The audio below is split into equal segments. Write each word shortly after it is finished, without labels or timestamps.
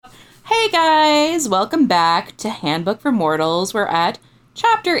Hey guys, welcome back to Handbook for Mortals. We're at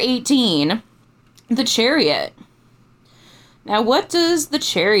Chapter 18, The Chariot. Now, what does the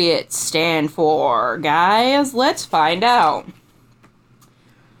Chariot stand for, guys? Let's find out.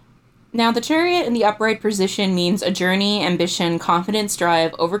 Now, the Chariot in the upright position means a journey, ambition, confidence,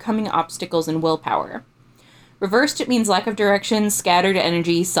 drive, overcoming obstacles, and willpower. Reversed, it means lack of direction, scattered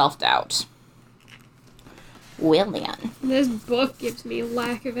energy, self-doubt. Well, man. This book gives me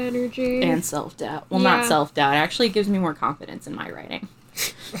lack of energy. And self-doubt. Well, not self-doubt. It actually gives me more confidence in my writing.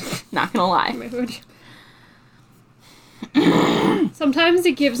 Not gonna lie. Mood. Sometimes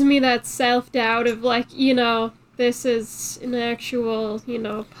it gives me that self-doubt of, like, this is an actual,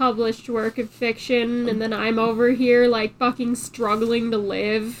 published work of fiction, and then I'm over here, like, fucking struggling to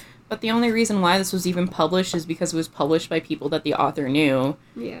live. But the only reason why this was even published is because it was published by people that the author knew.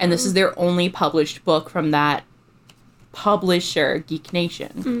 Yeah. And this is their only published book from that publisher, Geek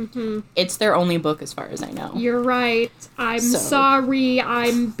Nation. Mm-hmm. It's their only book as far as I know. You're right. I'm sorry.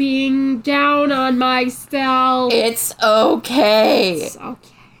 I'm being down on myself. It's okay. It's okay.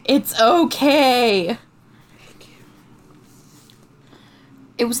 It's okay.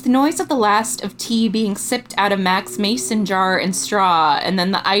 It was the noise of the last of tea being sipped out of Mac's mason jar and straw, and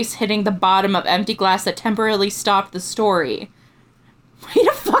then the ice hitting the bottom of empty glass that temporarily stopped the story. Way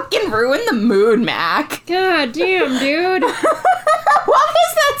to fucking ruin the mood, Mac. God damn, dude. What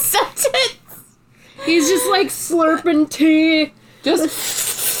was that sentence? He's just, like, slurping tea.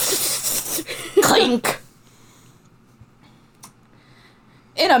 Just clink.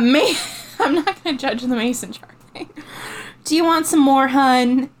 I'm not gonna judge the mason jar thing. Do you want some more,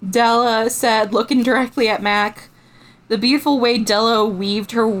 hun? Della said, looking directly at Mac. The beautiful way Della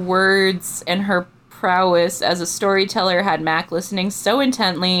weaved her words and her prowess as a storyteller had Mac listening so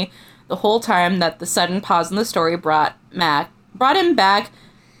intently the whole time that the sudden pause in the story brought him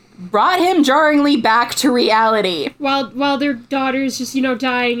jarringly back to reality. While their daughter's just,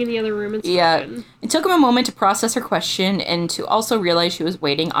 dying in the other room and stuff. Yeah. It took him a moment to process her question and to also realize she was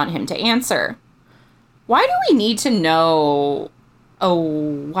waiting on him to answer. Why do we need to know?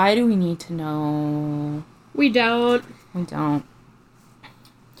 Why do we need to know? We don't. We don't.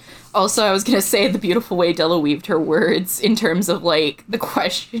 Also, I was going to say the beautiful way Della weaved her words in terms of, like, the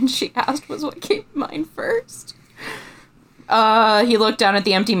question she asked was what came to mind first. He looked down at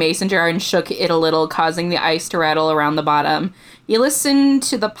the empty mason jar and shook it a little, causing the ice to rattle around the bottom. He listened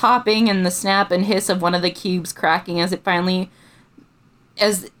to the popping and the snap and hiss of one of the cubes cracking as if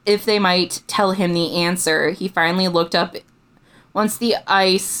they might tell him the answer. He finally looked up once the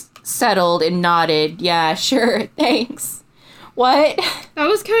ice settled and nodded. Yeah, sure, thanks. What? That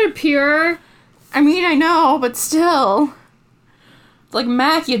was kind of pure. I mean, I know, but still. Like,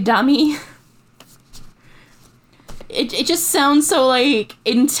 Mac, you dummy. It just sounds so, like,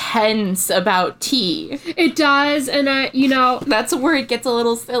 intense about tea. It does, and That's where it gets a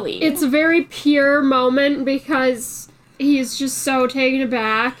little silly. It's a very pure moment because he's just so taken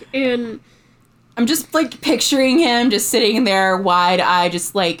aback, and I'm just, like, picturing him just sitting there, wide-eyed,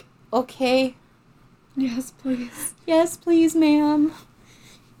 just like, okay. Yes, please. Yes, please, ma'am.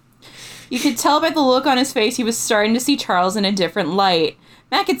 You could tell by the look on his face he was starting to see Charles in a different light.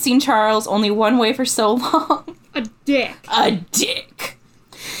 Mac had seen Charles only one way for so long. A dick. A dick.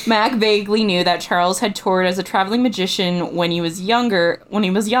 Mac vaguely knew that Charles had toured as a traveling magician when he was young,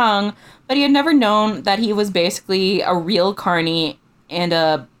 but he had never known that he was basically a real carny and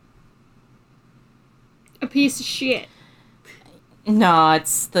a piece of shit. No,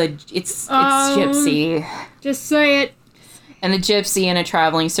 it's gypsy. Just say it. And a gypsy in a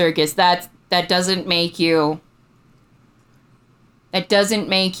traveling circus. That doesn't make you. That doesn't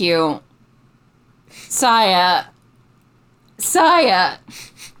make you. Saya.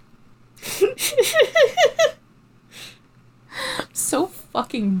 So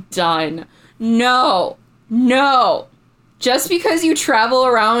fucking done. No. Just because you travel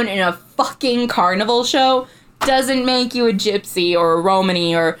around in a fucking carnival show doesn't make you a gypsy or a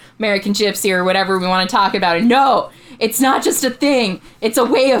Romany or American gypsy or whatever we want to talk about. And no, it's not just a thing. It's a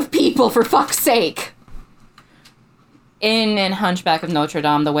way of people, for fuck's sake. In Hunchback of Notre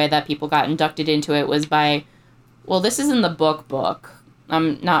Dame, the way that people got inducted into it was by... Well, this is in the book.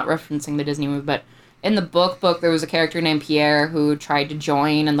 I'm not referencing the Disney movie, but in the book, there was a character named Pierre who tried to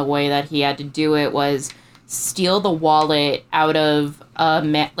join, and the way that he had to do it was steal the wallet out of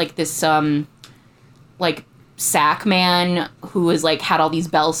sack man who was like had all these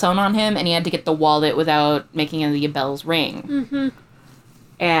bells sewn on him, and he had to get the wallet without making any of the bells ring. Mm-hmm.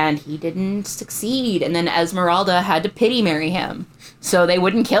 And he didn't succeed, and then Esmeralda had to pity marry him so they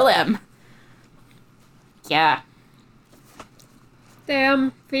wouldn't kill him. Yeah.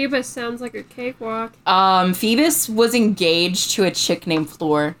 Damn, Phoebus sounds like a cakewalk. Phoebus was engaged to a chick named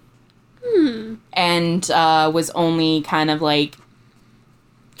Floor. And was only kind of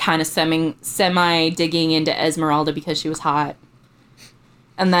semi digging into Esmeralda because she was hot.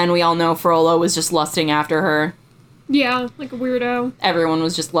 And then we all know Frollo was just lusting after her. Yeah, like a weirdo. Everyone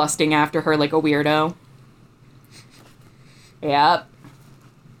was just lusting after her like a weirdo. Yep.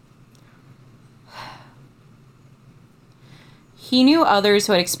 He knew others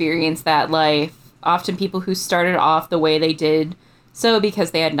who had experienced that life, often people who started off the way they did so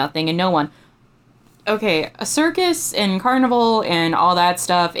because they had nothing and no one. Okay, a circus and carnival and all that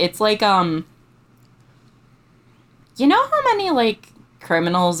stuff, it's like, you know how many, like,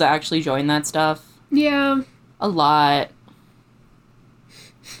 criminals actually join that stuff? Yeah. A lot.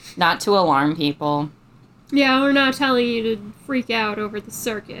 Not to alarm people. Yeah, we're not telling you to freak out over the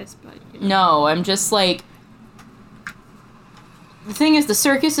circus, but... You know. No, I'm just like... The thing is, the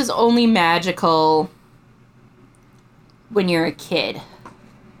circus is only magical when you're a kid.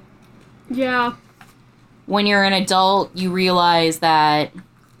 Yeah. When you're an adult, you realize that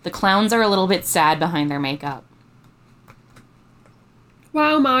the clowns are a little bit sad behind their makeup.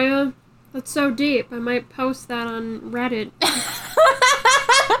 Wow, Maya. That's so deep. I might post that on Reddit.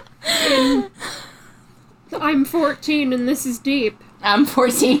 I'm 14 and this is deep. I'm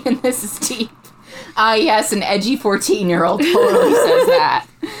 14 and this is deep. Ah, yes, an edgy 14-year-old totally says that.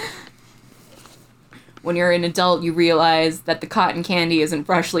 When you're an adult, you realize that the cotton candy isn't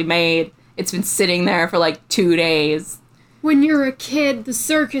freshly made. It's been sitting there for like 2 days. When you're a kid, the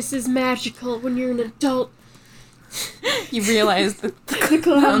circus is magical. When you're an adult... You realize that the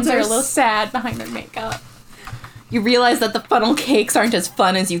clowns are a little sad behind their makeup. You realize that the funnel cakes aren't as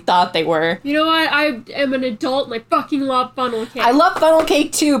fun as you thought they were. You know what? I am an adult and I fucking love funnel cake. I love funnel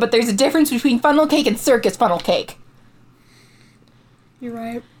cake too, but there's a difference between funnel cake and circus funnel cake. You're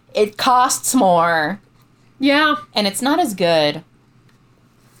right. It costs more. Yeah. And it's not as good.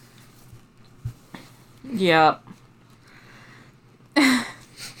 Yep.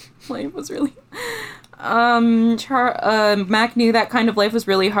 Life was really... Mac knew that kind of life was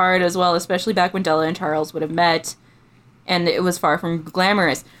really hard as well, especially back when Della and Charles would have met. And it was far from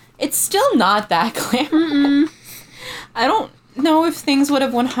glamorous. It's still not that glamorous. I don't know if things would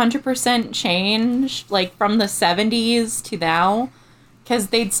have 100% changed, like, from the 70s to now. Because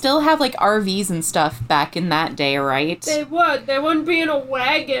they'd still have, like, RVs and stuff back in that day, right? They would. They wouldn't be in a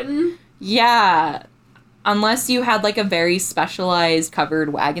wagon. Yeah. Unless you had, like, a very specialized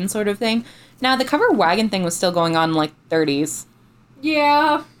covered wagon sort of thing. Now, the covered wagon thing was still going on in, like, 30s.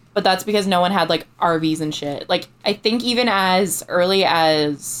 Yeah. But that's because no one had, like, RVs and shit. Like, I think even as early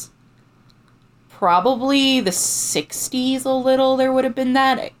as probably the 60s a little, there would have been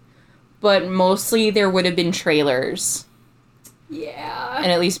that. But mostly there would have been trailers. Yeah.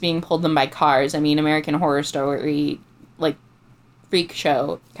 And at least being pulled them by cars. I mean, American Horror Story, like, Freak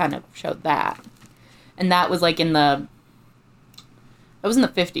Show kind of showed that. And that was, like, in the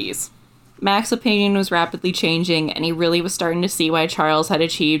 50s. Mac's opinion was rapidly changing, and he really was starting to see why Charles had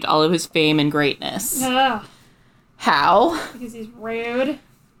achieved all of his fame and greatness. Ugh. How? Because he's rude.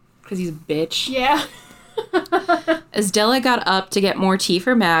 Because he's a bitch. Yeah. As Della got up to get more tea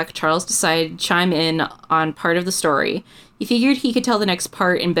for Mac, Charles decided to chime in on part of the story. He figured he could tell the next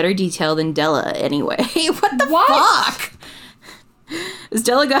part in better detail than Della anyway. What the fuck? As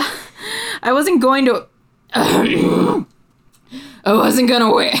Della got... I wasn't going to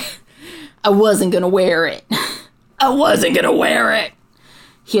wear it.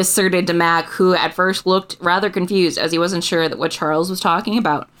 He asserted to Mac, who at first looked rather confused as he wasn't sure that what Charles was talking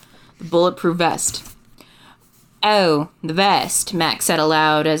about. The bulletproof vest. Oh, the vest, Mac said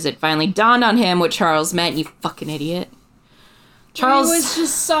aloud as it finally dawned on him what Charles meant, you fucking idiot. Charles... He was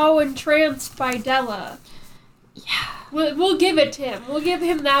just so entranced by Della. Yeah. We'll give it to him. We'll give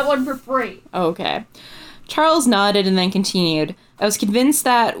him that one for free. Okay. Charles nodded and then continued. I was convinced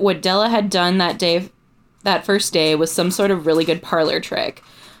that what Della had done that first day, was some sort of really good parlor trick.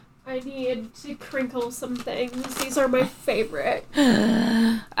 I need to crinkle some things. These are my favorite.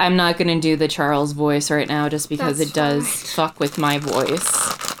 I'm not going to do the Charles voice right now just because That's it does fuck with my voice.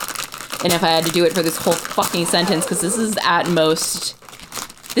 And if I had to do it for this whole fucking sentence, because this is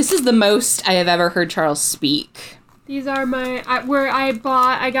the most I have ever heard Charles speak. These are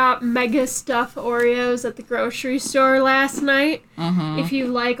I got mega stuffed Oreos at the grocery store last night. Mm-hmm. If you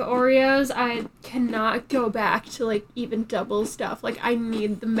like Oreos, I cannot go back to, like, even double stuff. Like, I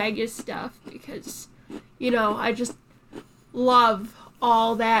need the mega stuff because, you know, I just love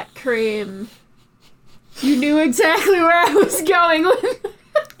all that cream. You knew exactly where I was going with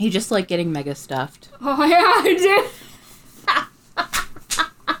You just like getting mega stuffed. Oh, yeah, I did.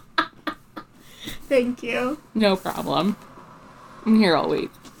 Thank you. No problem. I'm here all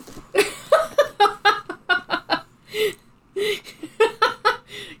week.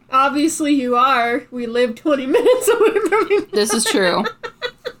 Obviously you are. We live 20 minutes away from you. This is true.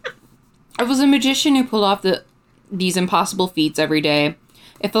 I was a magician who pulled off these impossible feats every day.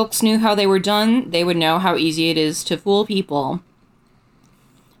 If folks knew how they were done, they would know how easy it is to fool people.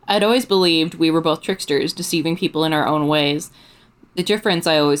 I'd always believed we were both tricksters, deceiving people in our own ways. The difference,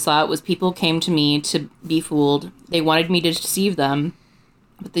 I always thought, was people came to me to be fooled. They wanted me to deceive them,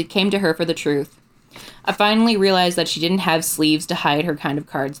 but they came to her for the truth. I finally realized that she didn't have sleeves to hide her kind of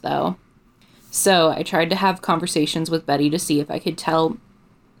cards, though. So I tried to have conversations with Betty to see if I could tell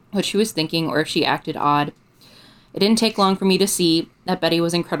what she was thinking or if she acted odd. It didn't take long for me to see that Betty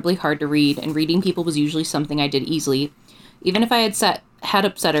was incredibly hard to read, and reading people was usually something I did easily. Even if I had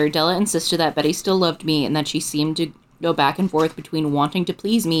upset her, Della insisted that Betty still loved me and that she seemed to go back and forth between wanting to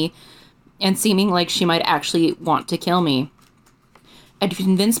please me and seeming like she might actually want to kill me. I'd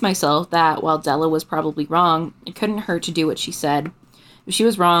convinced myself that while Della was probably wrong, it couldn't hurt to do what she said. If she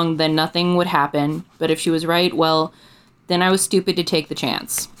was wrong, then nothing would happen, but if she was right, well, then I was stupid to take the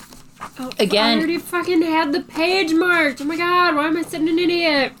chance. Oh, Again, I already fucking had the page marked. Oh my god, why am I such an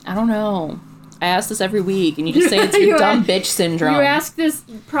idiot? I don't know. I ask this every week, and you just say it's your dumb bitch syndrome. You ask this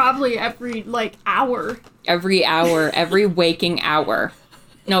probably every, hour. Every hour, every waking hour.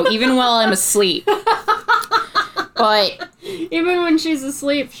 No, even while I'm asleep. But even when she's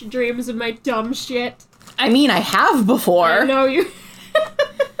asleep, she dreams of my dumb shit. I mean, I have before. I know you.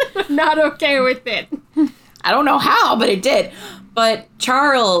 Not okay with it. I don't know how, but it did. But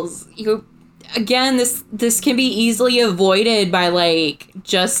Charles, again, this can be easily avoided by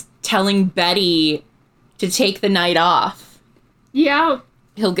just telling Betty to take the night off. Yeah.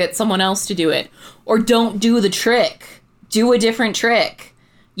 He'll get someone else to do it. Or don't do the trick. Do a different trick.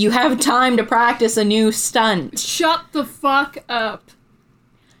 You have time to practice a new stunt. Shut the fuck up.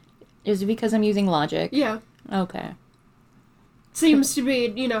 Is it because I'm using logic? Yeah. Okay. Seems to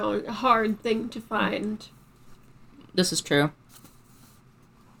be, a hard thing to find. This is true.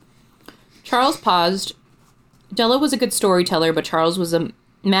 Charles paused. Della was a good storyteller, but Charles was a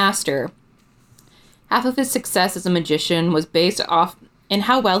master. Half of his success as a magician was based off in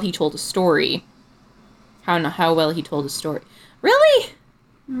how well he told a story. How well he told a story. Really?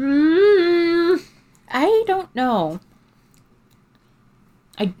 I don't know.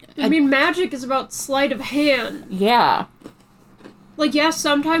 I mean, magic is about sleight of hand. Yeah. Yes,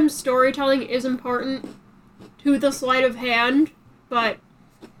 sometimes storytelling is important to the sleight of hand, but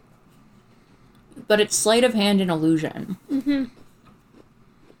it's sleight of hand and illusion. Mm-hmm.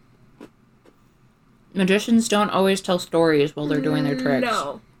 Magicians don't always tell stories while they're doing their tricks.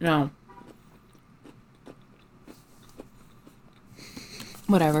 No.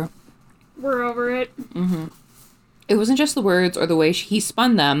 Whatever. We're over it. Mm-hmm. It wasn't just the words or the way he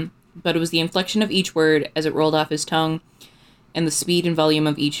spun them, but it was the inflection of each word as it rolled off his tongue and the speed and volume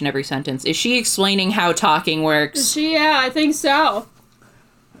of each and every sentence. Is she explaining how talking works? Is she? Yeah, I think so.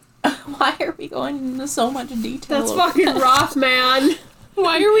 Why are we going into so much detail? That's fucking rough, man.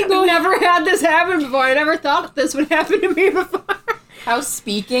 Why are we going? I've never had this happen before. I never thought this would happen to me before. How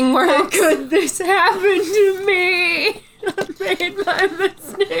speaking works? How could this happen to me? I made my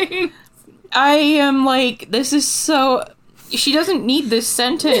mistake. I am this is so... She doesn't need this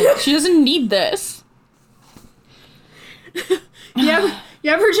sentence. She doesn't need this. You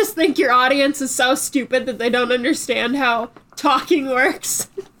ever just think your audience is so stupid that they don't understand how talking works?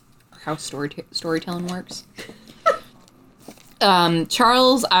 How storytelling works.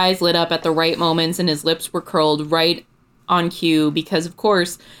 Charles' eyes lit up at the right moments and his lips were curled right on cue because, of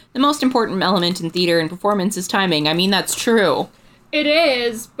course, the most important element in theater and performance is timing. I mean, that's true. It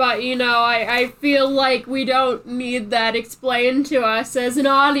is, but, I feel like we don't need that explained to us as an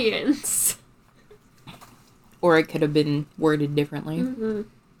audience. Or it could have been worded differently. Mm-hmm.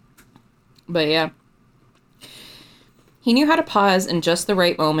 But, yeah. He knew how to pause in just the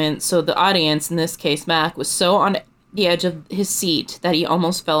right moment, so the audience, in this case Mac, was so on the edge of his seat that he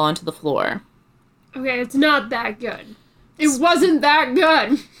almost fell onto the floor. Okay, it's not that good. It wasn't that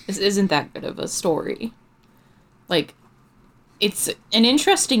good. This isn't that good of a story. It's an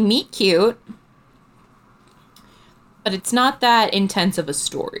interesting meet cute, but it's not that intense of a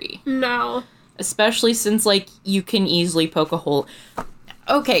story. No. Especially since, you can easily poke a hole.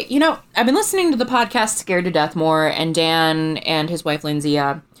 Okay, I've been listening to the podcast Scared to Death more, and Dan and his wife Lindsay,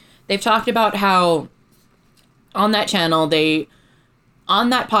 they've talked about how on that channel, on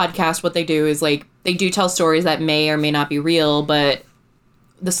that podcast, what they do is, they do tell stories that may or may not be real, but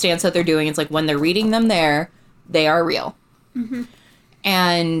the stance that they're doing is, when they're reading them there, they are real. Mm-hmm.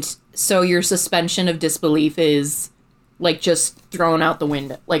 And so your suspension of disbelief is, like, just thrown out the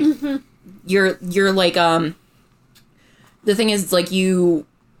window. Like, you're like, the thing is, like, you're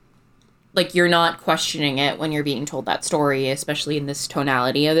not questioning it when you're being told that story, especially in this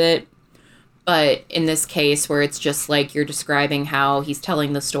tonality of it. But in this case, where it's just, like, you're describing how he's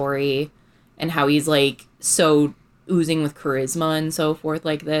telling the story and how he's, like, so oozing with charisma and so forth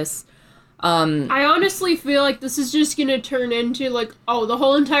like this. I honestly feel like this is just gonna turn into, like, oh, the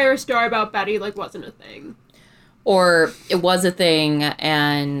whole entire story about Betty, like, wasn't a thing. Or it was a thing,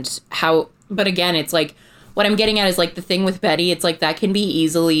 and how... But again, it's, like, what I'm getting at is, like, the thing with Betty, it's, like, that can be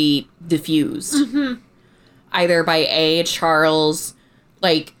easily diffused. Either by Charles,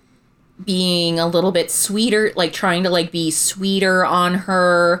 like, being a little bit sweeter, like, trying to, like, be sweeter on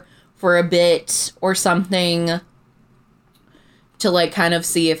her for a bit or something... to, like, kind of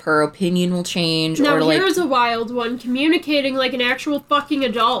see if her opinion will change. Now, or, like, here's a wild one, communicating like an actual fucking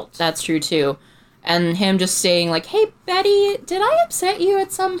adult. That's true, too. And him just saying, like, hey, Betty, did I upset you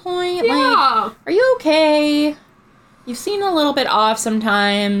at some point? Yeah. Like, are you okay? You seem a little bit off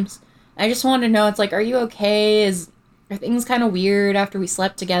sometimes. I just want to know, it's like, are you okay? Are things kind of weird after we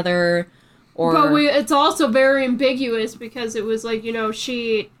slept together? Or... But it's also very ambiguous because it was like, you know,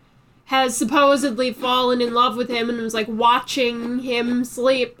 she... has supposedly fallen in love with him and was, like, watching him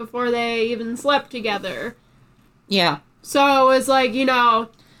sleep before they even slept together. Yeah. So it's like, you know,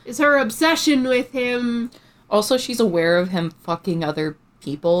 is her obsession with him... Also, she's aware of him fucking other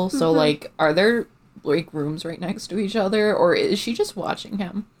people, so, like, are there, like, rooms right next to each other, or is she just watching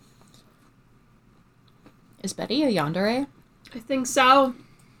him? Is Betty a yandere? I think so.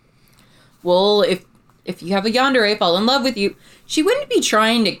 Well, if you have a yandere fall in love with you, she wouldn't be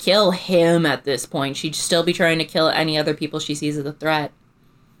trying to kill him at this point. She'd still be trying to kill any other people she sees as a threat.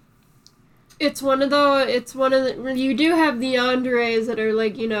 It's one of the, you do have the yanderes that are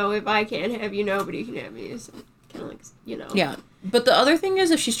like, you know, if I can't have you, nobody can have me. So kind of like, you know. Yeah. But the other thing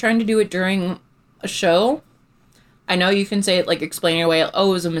is, if she's trying to do it during a show, I know you can say it, like, explaining away, oh,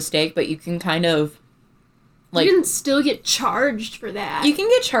 it was a mistake, but you can kind of, like... You can still get charged for that. You can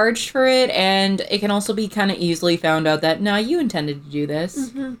get charged for it, and it can also be kind of easily found out that, no, you intended to do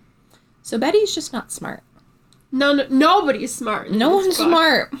this. So Betty's just not smart. Nobody's smart. No one's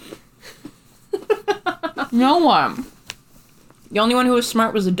smart. No one. The only one who was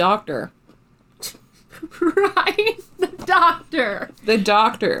smart was the doctor. Right? The doctor. The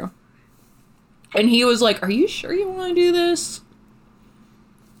doctor. And he was like, are you sure you want to do this?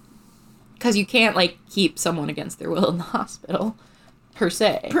 Because you can't, like, keep someone against their will in the hospital. Per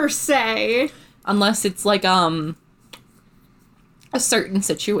se. Unless it's, like, a certain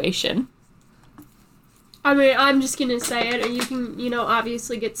situation. I mean, I'm just gonna say it, and you can, you know,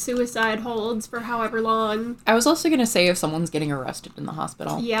 obviously get suicide holds for however long. I was also gonna say if someone's getting arrested in the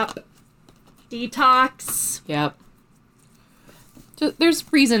hospital. Yep. Detox. Yep. So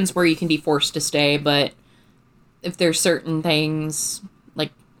there's reasons where you can be forced to stay, but if there's certain things,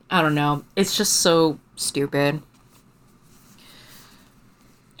 like, I don't know, it's just so stupid.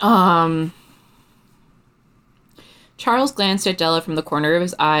 Charles glanced at Della from the corner of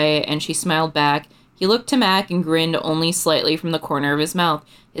his eye, and she smiled back. He looked to Mac and grinned only slightly from the corner of his mouth.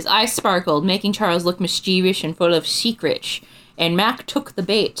 His eyes sparkled, making Charles look mischievous and full of secrets, and Mac took the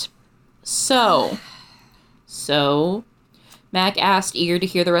bait. So, Mac asked, eager to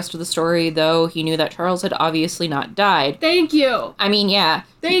hear the rest of the story, though he knew that Charles had obviously not died. Thank you. I mean, yeah.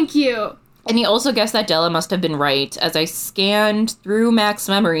 Thank you. And he also guessed that Della must have been right. As I scanned through Mac's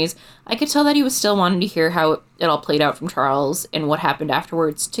memories, I could tell that he was still wanting to hear how it all played out from Charles and what happened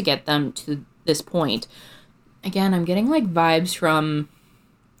afterwards to get them to this point. Again, I'm getting, like, vibes from...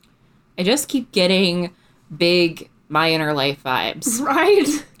 I just keep getting big My Inner Life vibes.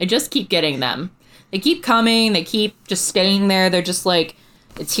 Right? I just keep getting them. They keep coming, they keep just staying there, they're just like,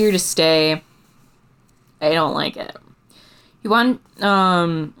 it's here to stay. I don't like it. He wanted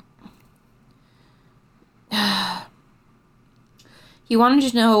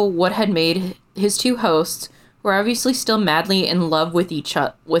to know what had made his two hosts, who are obviously still madly in love with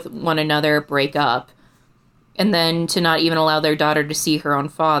with one another, break up, and then to not even allow their daughter to see her own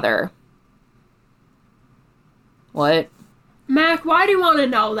father. What? Mac, why do you want to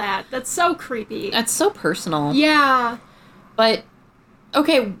know that? That's so creepy. That's so personal. Yeah. But,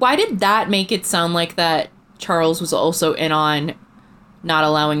 okay, why did that make it sound like that Charles was also in on not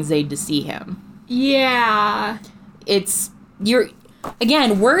allowing Zaid to see him? Yeah.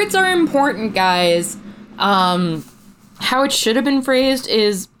 Again, words are important, guys. How it should have been phrased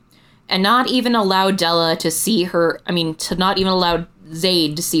is, and not even allow Della to see to not even allow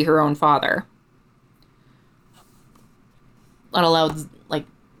Zaid to see her own father. that allowed, like,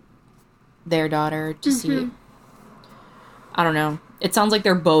 their daughter to see. I don't know. It sounds like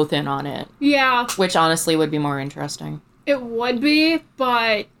they're both in on it. Yeah. Which honestly would be more interesting. It would be,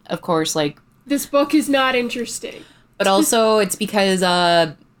 but... Of course, like... This book is not interesting. But also, it's because,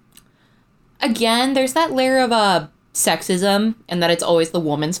 again, there's that layer of, sexism, and that it's always the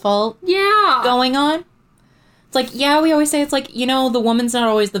woman's fault. Yeah. Going on. It's like, yeah, we always say it's like, you know, the woman's not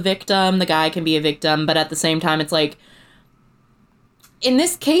always the victim, the guy can be a victim, but at the same time, it's like... In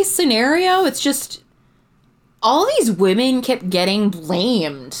this case scenario, it's just... All these women kept getting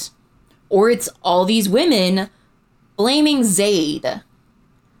blamed. Or it's all these women blaming Zaid.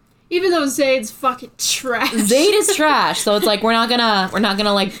 Even though Zaid's fucking trash. Zaid is trash, so it's like we're not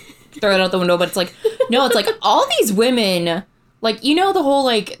gonna like throw it out the window, but it's like no, it's like all these women, like, you know, the whole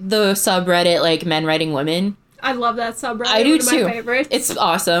like the subreddit like men writing women. I love that subreddit. I do One of too. my favorites. It's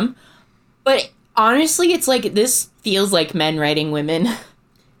awesome. But honestly, it's like this feels like men writing women.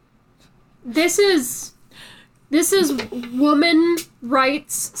 This is woman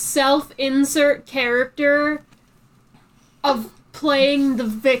writes self-insert character of playing the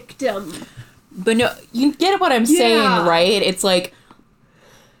victim. But no, you get what I'm saying, right? It's like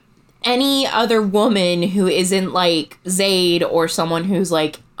any other woman who isn't like Zaid or someone who's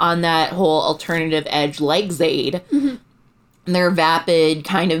like on that whole alternative edge like Zaid. Mm-hmm. They're vapid,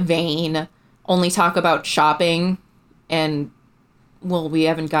 kind of vain, only talk about shopping and, well, we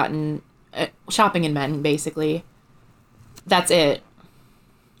haven't gotten... shopping and men, basically. That's it.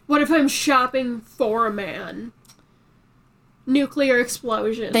 What if I'm shopping for a man? Nuclear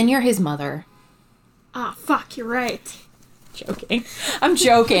explosion. Then you're his mother. Ah, fuck, you're right. Joking. I'm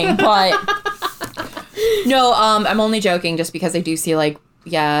joking, but... No, I'm only joking just because I do see, like,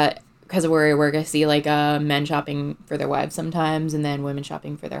 yeah, because of where I work, I see, like, men shopping for their wives sometimes, and then women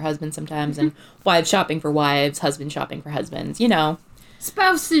shopping for their husbands sometimes, and wives shopping for wives, husbands shopping for husbands, you know.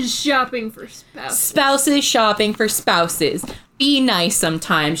 Spouses shopping for spouses. Spouses shopping for spouses. Be nice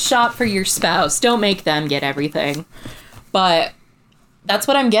sometimes. Shop for your spouse. Don't make them get everything. But that's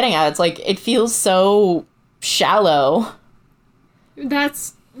what I'm getting at. It's like, it feels so shallow.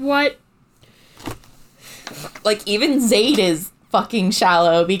 That's what... Like, even Zaid is fucking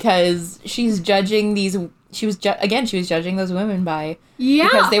shallow because she's judging these... She was judging those women by... Yeah.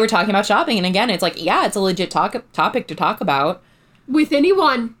 Because they were talking about shopping. And again, it's like, yeah, it's a legit topic to talk about. With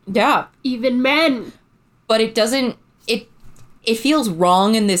anyone. Yeah. Even men. But it doesn't... It feels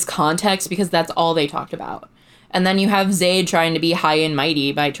wrong in this context because that's all they talked about. And then you have Zaid trying to be high and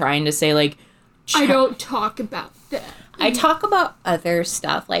mighty by trying to say, like... I don't talk about that. I talk about other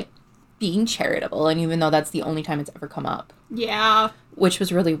stuff, like being charitable, and even though that's the only time it's ever come up. Yeah. Which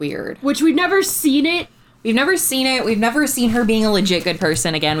was really weird. Which we've never seen it. We've never seen it. We've never seen her being a legit good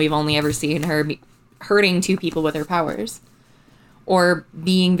person. Again, we've only ever seen her hurting two people with her powers. Or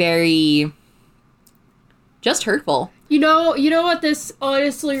being very... just hurtful. You know what this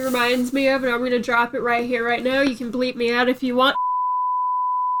honestly reminds me of, and I'm going to drop it right here, right now. You can bleep me out if you want.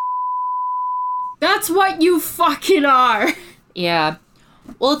 That's what you fucking are. Yeah.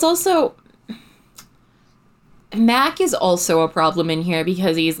 Well, it's also... Mac is also a problem in here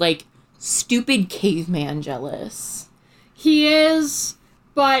because he's, like, stupid caveman jealous. He is,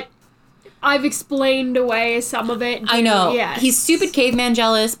 but I've explained away some of it. I know. Yes. He's stupid caveman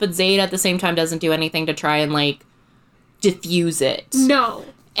jealous, but Zaid at the same time doesn't do anything to try and, like, diffuse it. No.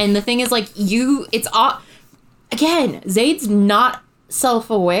 And the thing is, like, again, Zaid's not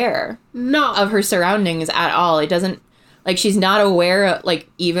self-aware of her surroundings at all. It doesn't, like, she's not aware of, like,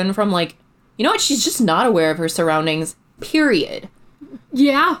 even from, like, you know what, she's just not aware of her surroundings, period.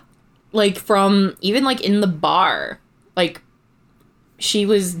 Yeah. Like, from, even, like, in the bar, like, she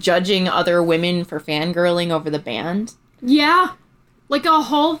was judging other women for fangirling over the band. Yeah. Like, a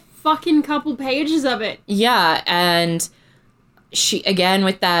whole fucking couple pages of it. Yeah, and she, again,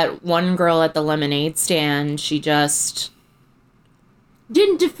 with that one girl at the lemonade stand, she just...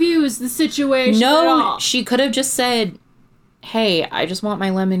 didn't diffuse the situation at all. No, she could have just said, hey, I just want my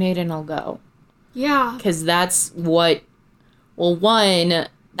lemonade and I'll go. Yeah. Because that's what... Well, one,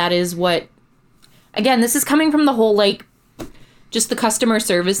 that is what... Again, this is coming from the whole, like, just the customer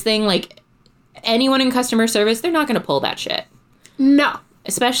service thing. Like, anyone in customer service, they're not going to pull that shit. No.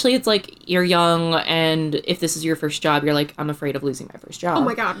 Especially, it's like, you're young, and if this is your first job, you're like, I'm afraid of losing my first job. Oh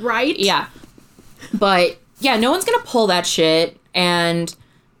my god, right? Yeah. But, yeah, no one's going to pull that shit. And,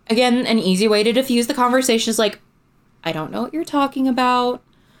 again, an easy way to diffuse the conversation is like, I don't know what you're talking about.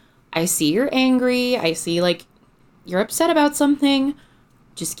 I see you're angry. I see, like, you're upset about something.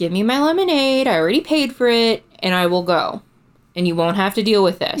 Just give me my lemonade. I already paid for it, and I will go. and you won't have to deal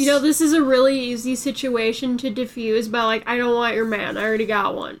with this. You know, this is a really easy situation to diffuse by, like, I don't want your man. I already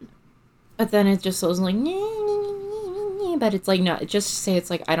got one. But then it just goes like, but it's like, no, just say it's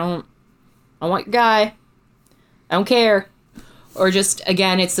like, I want your guy. I don't care. Or just,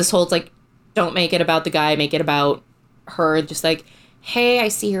 again, it's this whole, it's like, don't make it about the guy, make it about her. Just like, hey, I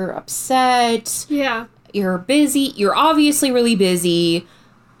see you're upset. Yeah. You're busy. You're obviously really busy.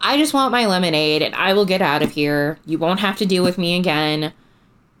 I just want my lemonade, and I will get out of here. You won't have to deal with me again.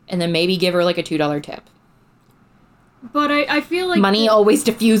 And then maybe give her, like, a $2 tip. But I feel like... Money always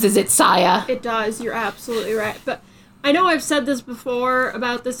diffuses it, Saya. It does. You're absolutely right. But I know I've said this before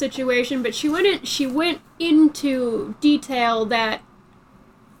about the situation, but she went into detail that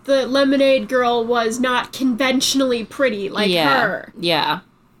the lemonade girl was not conventionally pretty like her. Yeah.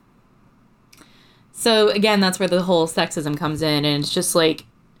 So, again, that's where the whole sexism comes in, and it's just like...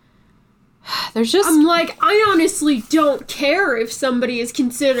 There's just... I'm like, I honestly don't care if somebody is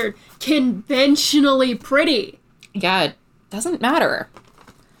considered conventionally pretty. Yeah, it doesn't matter.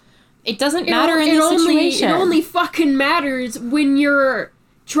 It doesn't matter in this situation. It only fucking matters when you're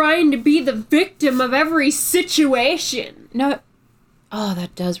trying to be the victim of every situation. No. Oh,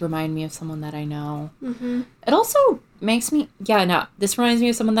 that does remind me of someone that I know. Mm-hmm. It also makes me... Yeah, no. This reminds me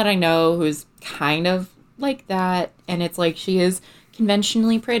of someone that I know who's kind of like that. And it's like she is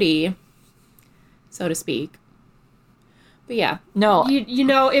conventionally pretty, so to speak. But yeah, no. You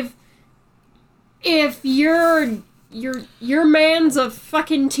know, if your man's a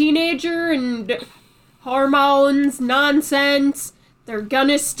fucking teenager and hormones, nonsense, they're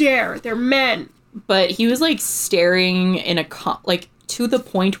gonna stare. They're men. But he was like staring in a like to the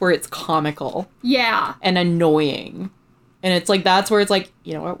point where it's comical. Yeah. And annoying. And it's like, that's where it's like,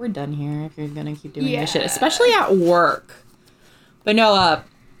 you know what, we're done here if you're gonna keep doing this shit, especially at work. But no,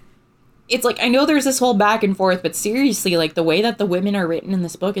 it's like, I know there's this whole back and forth, but seriously, like, the way that the women are written in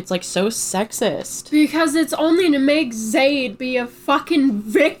this book, it's, like, so sexist. Because it's only to make Zayd be a fucking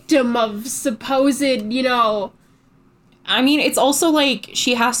victim of supposed, you know... I mean, it's also, like,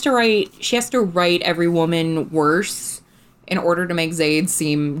 she has to write every woman worse in order to make Zayd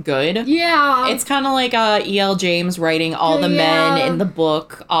seem good. Yeah. It's kind of like E.L. James writing all the men in the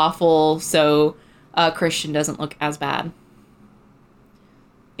book awful, so Christian doesn't look as bad.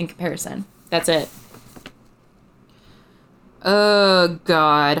 In comparison. That's it. Oh,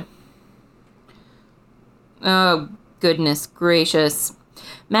 God. Oh, goodness gracious.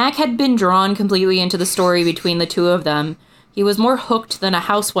 Mac had been drawn completely into the story between the two of them. He was more hooked than a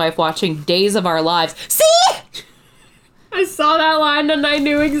housewife watching Days of Our Lives. See? I saw that line and I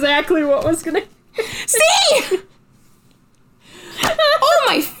knew exactly what was gonna... See? Oh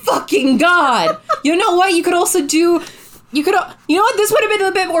my fucking God. You know what? You could also do... You know what? This would have been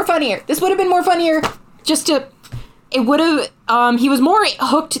a bit more funnier. This would have been more funnier just to... It would have... he was more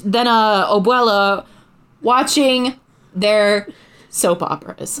hooked than Abuela watching their soap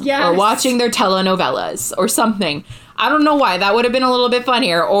operas. Yes. Or watching their telenovelas or something. I don't know why. That would have been a little bit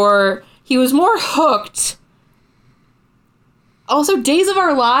funnier. Or he was more hooked... Also, Days of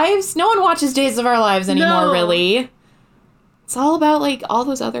Our Lives? No one watches Days of Our Lives anymore, really. It's all about, like, all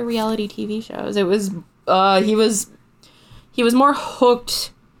those other reality TV shows. It was... He was more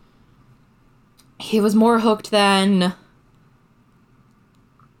hooked. He was more hooked than...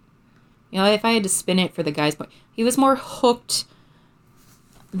 You know, if I had to spin it for the guy's point, he was more hooked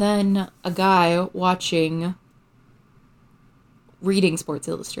than a guy reading Sports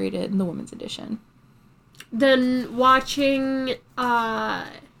Illustrated in the women's edition. Than watching NFL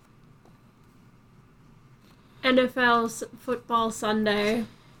Football Sunday.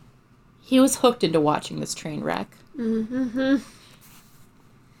 He was hooked into watching this train wreck. Mm-hmm.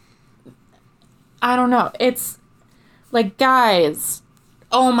 I don't know. It's like, guys,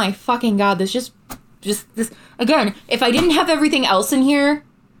 oh my fucking God, this again, if I didn't have everything else in here,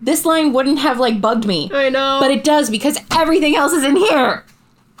 this line wouldn't have, like, bugged me. I know. But it does, because everything else is in here.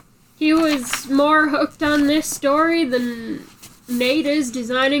 He was more hooked on this story than Nate is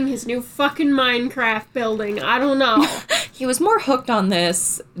designing his new fucking Minecraft building. I don't know. He was more hooked on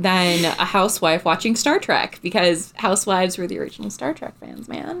this than a housewife watching Star Trek, because housewives were the original Star Trek fans,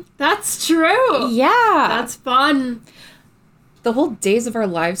 man. That's true. Yeah. That's fun. The whole Days of Our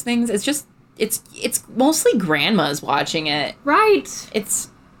Lives things, it's mostly grandmas watching it. Right.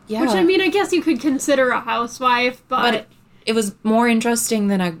 Yeah. Which, I mean, I guess you could consider a housewife, but it was more interesting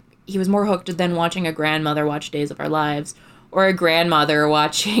than he was more hooked than watching a grandmother watch Days of Our Lives, or a grandmother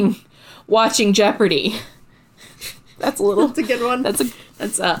watching Jeopardy. That's a good one.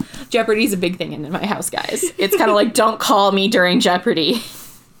 That's Jeopardy's a big thing in my house, guys. It's kind of like, don't call me during Jeopardy.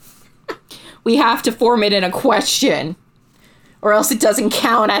 We have to form it in a question. or else it doesn't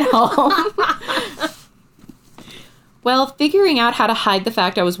count at home. Well, figuring out how to hide the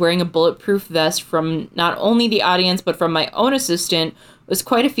fact I was wearing a bulletproof vest from not only the audience, but from my own assistant was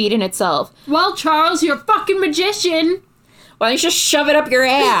quite a feat in itself. Well, Charles, you're a fucking magician. Why don't you just shove it up your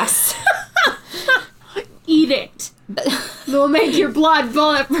ass? Eat it. It'll make your blood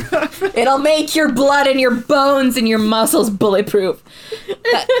bulletproof. It'll make your blood and your bones and your muscles bulletproof.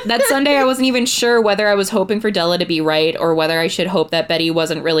 That Sunday, I wasn't even sure whether I was hoping for Della to be right or whether I should hope that Betty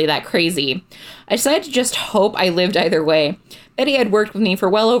wasn't really that crazy. I decided to just hope I lived either way. Betty had worked with me for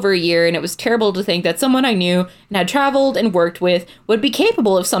well over a year, and it was terrible to think that someone I knew and had traveled and worked with would be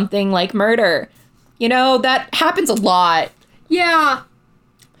capable of something like murder. You know, that happens a lot. Yeah.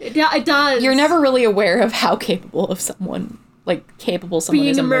 It does. You're never really aware of how capable of someone, like, capable someone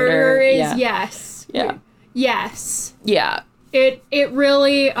being is a a murderer murderer. is, Yeah. yes. Yeah. Yes. Yeah. It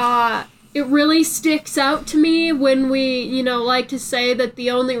really sticks out to me when we, like to say that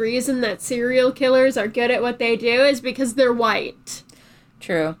the only reason that serial killers are good at what they do is because they're white.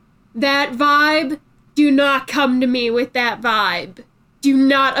 True. That vibe, do not come to me with that vibe. Do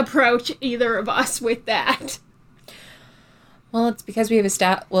not approach either of us with that. Well, it's because we have it's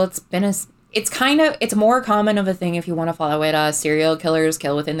more common of a thing if you want to follow it. Serial killers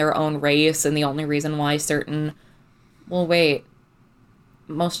kill within their own race, and the only reason why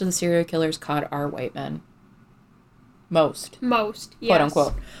most of the serial killers caught are white men. Most, yes. quote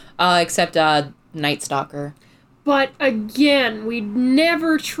unquote. Except Night Stalker. But again, we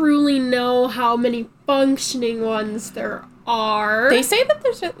never truly know how many functioning ones there are. They say that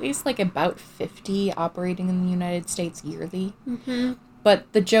there's at least like about 50 operating in the United States yearly. Mm-hmm.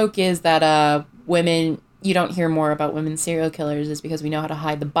 But the joke is that women, you don't hear more about women serial killers is because we know how to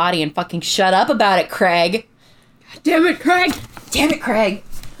hide the body, and fucking shut up about it, Craig. Damn it, Craig. Damn it, Craig.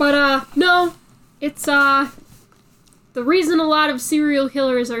 But no, it's the reason a lot of serial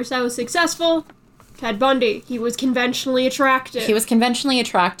killers are so successful. Ted Bundy, he was conventionally attractive.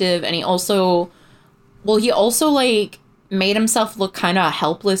 And he also like made himself look kind of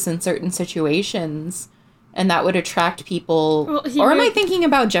helpless in certain situations, and that would attract people. Well, or am I thinking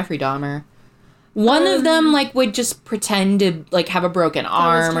about Jeffrey Dahmer? One of them like would just pretend to like have a broken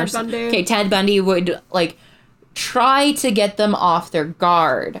arm or something. Okay, Ted Bundy would like try to get them off their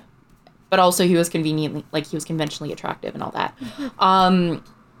guard, but also he was conveniently he was conventionally attractive and all that.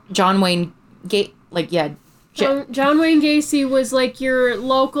 John Wayne John Wayne Gacy was like your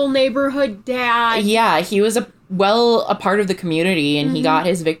local neighborhood dad. Yeah, he was a part of the community, and he got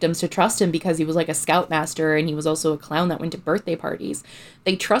his victims to trust him because he was like a scoutmaster, and he was also a clown that went to birthday parties.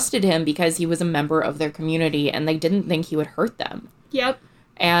 They trusted him because he was a member of their community, and they didn't think he would hurt them. Yep.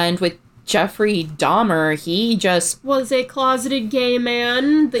 And with Jeffrey Dahmer, he just was a closeted gay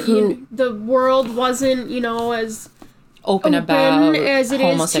man that the world wasn't, as open about as it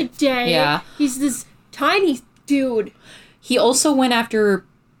is today. Yeah. He's this tiny dude. He also went after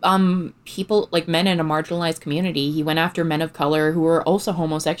people, like men in a marginalized community. He went after men of color who were also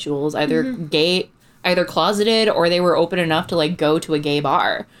homosexuals, either gay, either closeted, or they were open enough to like go to a gay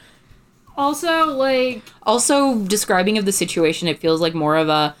bar. Also describing of the situation, it feels like more of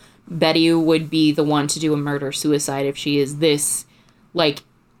a Betty would be the one to do a murder-suicide if she is this, like,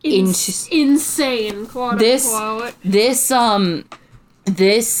 insane, quote unquote. This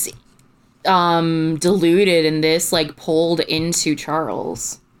deluded and this, like, pulled into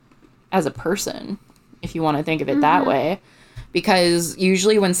Charles as a person, if you want to think of it that way. Because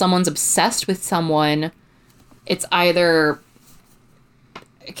usually when someone's obsessed with someone, it's either...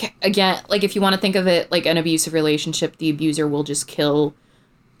 Again, like, if you want to think of it like an abusive relationship, the abuser will just kill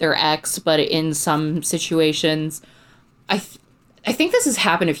their ex, but in some situations, I think this has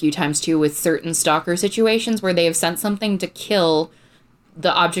happened a few times too with certain stalker situations where they have sent something to kill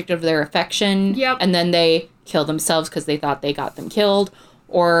the object of their affection, and then they kill themselves because they thought they got them killed.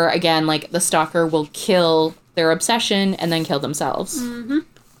 Or again, like the stalker will kill their obsession and then kill themselves. Mm-hmm.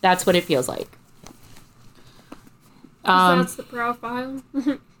 That's what it feels like. That's the profile.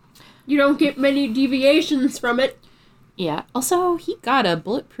 You don't get many deviations from it. Yeah. Also, he got a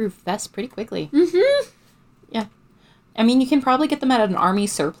bulletproof vest pretty quickly. Mm-hmm. Yeah. I mean, you can probably get them at an army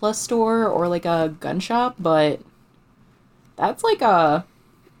surplus store or like a gun shop, but that's like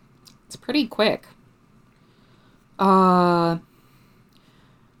it's pretty quick. But,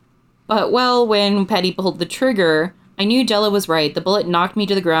 well, when Petty pulled the trigger, I knew Della was right. The bullet knocked me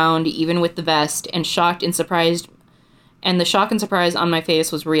to the ground, even with the vest, and the shock and surprise on my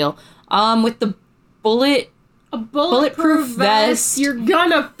face was real. With the bulletproof vest, you're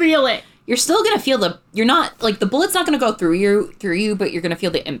gonna feel it. You're still gonna feel you're not, like, the bullet's not gonna go through you, but you're gonna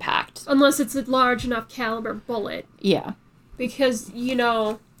feel the impact. Unless it's a large enough caliber bullet. Yeah. Because, you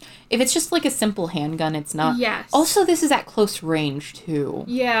know... If it's just, like, a simple handgun, it's not... Yes. Also, this is at close range, too.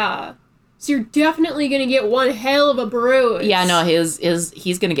 Yeah. So you're definitely gonna get one hell of a bruise. Yeah, no,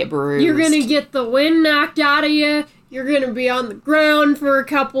 he's gonna get bruised. You're gonna get the wind knocked out of you. You're gonna be on the ground for a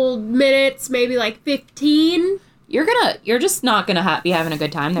couple minutes, maybe like 15. You're just not gonna be having a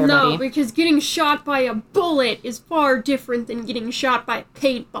good time there, buddy. No, because getting shot by a bullet is far different than getting shot by a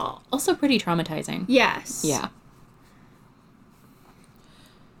paintball. Also pretty traumatizing. Yes. Yeah.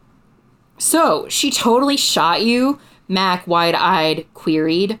 So, she totally shot you? Mac, wide-eyed,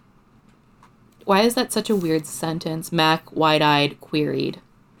 queried. Why is that such a weird sentence? Mac, wide-eyed, queried.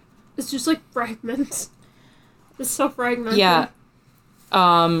 It's just like fragments. It's so fragmented. Yeah.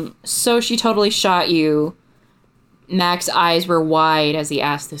 So she totally shot you. Mac's eyes were wide as he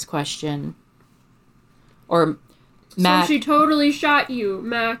asked this question. Or Mac... So she totally shot you,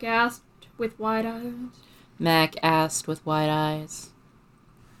 Mac asked with wide eyes. Mac asked with wide eyes.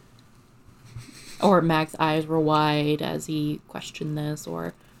 Or Mac's eyes were wide as he questioned this,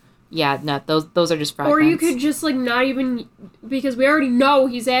 or... Yeah, no, those are just fragments. Or you could just, like, not even... Because we already know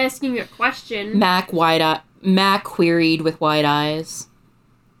he's asking a question. Mac queried with wide eyes.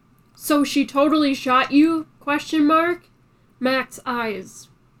 So she totally shot you? Question mark. Mac's eyes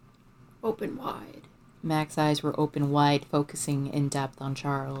open wide. Mac's eyes were open wide, focusing in depth on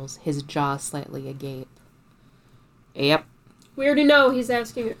Charles, his jaw slightly agape. Yep. We already know he's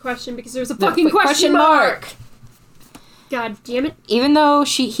asking a question because there's a fucking question mark! God damn it. Even though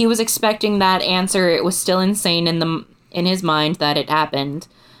he was expecting that answer, it was still insane in his mind that it happened.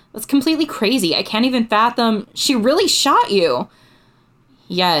 That's completely crazy. I can't even fathom. She really shot you.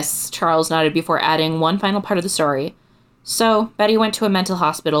 Yes, Charles nodded before adding one final part of the story. So, Betty went to a mental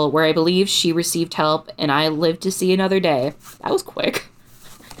hospital where I believe she received help, and I lived to see another day. That was quick.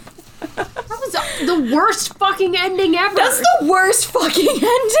 That was the worst fucking ending ever. That's the worst fucking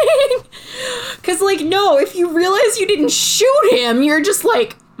ending. Because, like, no, if you realize you didn't shoot him, you're just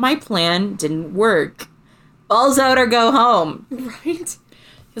like, my plan didn't work. Balls out or go home. Right?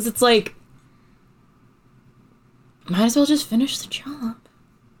 Because it's like, might as well just finish the job.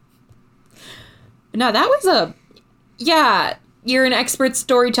 No, that was yeah, you're an expert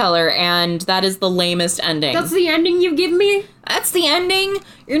storyteller, and that is the lamest ending. That's the ending you give me? That's the ending?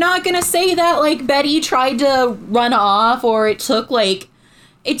 You're not gonna say that, like, Betty tried to run off, or it took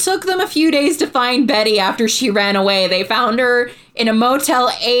them a few days to find Betty after she ran away. They found her in a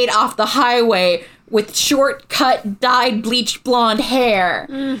Motel 8 off the highway with short-cut, dyed, bleached blonde hair.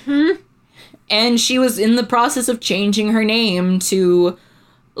 Mm-hmm. And she was in the process of changing her name to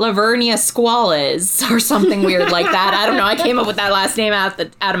Lavernia Squales or something weird like that. I don't know. I came up with that last name out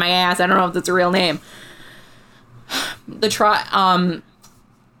of my ass. I don't know if that's a real name. There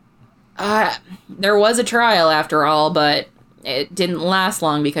was a trial after all, but it didn't last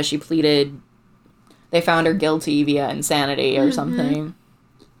long because she pleaded. They found her guilty via insanity or something.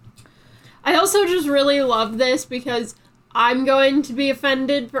 I also just really love this because I'm going to be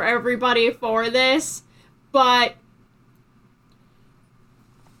offended for everybody for this, but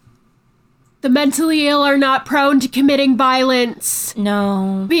the mentally ill are not prone to committing violence.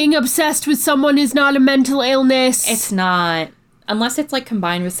 No. Being obsessed with someone is not a mental illness. It's not. Unless it's, like,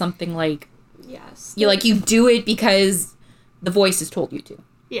 combined with something like... Yes. You do it because the voices told you to.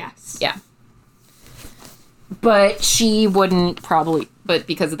 Yes. Yeah. But she wouldn't probably... But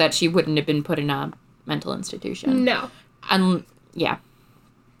because of that, she wouldn't have been put in a mental institution. No. Yeah.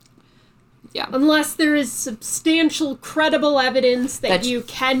 Yeah. Unless there is substantial, credible evidence that you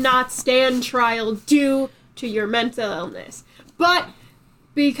cannot stand trial due to your mental illness. But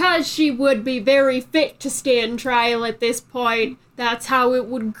because she would be very fit to stand trial at this point, that's how it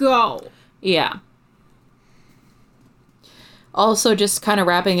would go. Yeah. Also, just kind of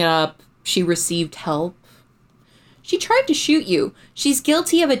wrapping it up, she received help. She tried to shoot you. She's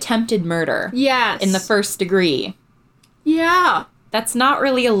guilty of attempted murder. Yes. In the first degree. Yeah. That's not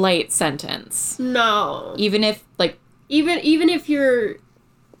really a light sentence. No. Even if, like... Even if you're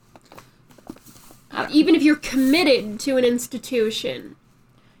committed to an institution,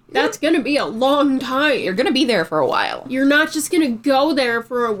 that's gonna be a long time. You're gonna be there for a while. You're not just gonna go there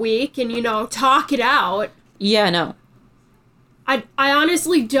for a week and, talk it out. Yeah, no. I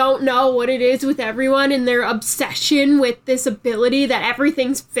honestly don't know what it is with everyone and their obsession with this ability that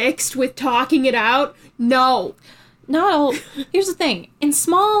everything's fixed with talking it out. No. No, here's the thing. If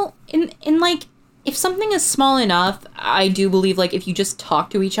something is small enough, I do believe, like, if you just talk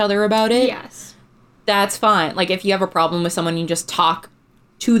to each other about it, yes, that's fine. Like, if you have a problem with someone, you just talk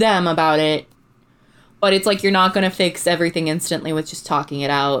to them about it. But it's like you're not going to fix everything instantly with just talking it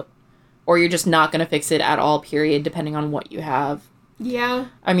out or you're just not going to fix it at all, period, depending on what you have. Yeah.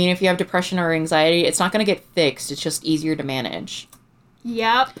 I mean, if you have depression or anxiety, it's not going to get fixed. It's just easier to manage.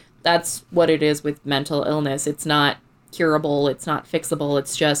 Yep. That's what it is with mental illness. It's not curable. It's not fixable.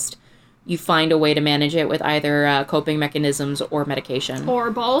 It's just you find a way to manage it with either coping mechanisms or medication.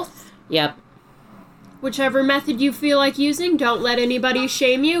 Or both. Yep. Whichever method you feel like using, don't let anybody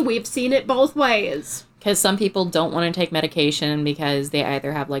shame you. We've seen it both ways. Because some people don't want to take medication because they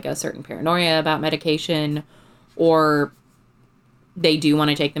either have, like, a certain paranoia about medication, or they do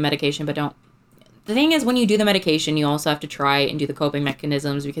want to take the medication but don't. The thing is, when you do the medication, you also have to try and do the coping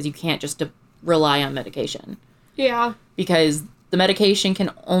mechanisms, because you can't just rely on medication. Yeah. Because the medication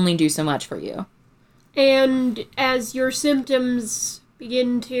can only do so much for you. And as your symptoms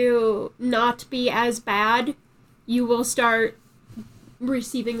begin to not be as bad, you will start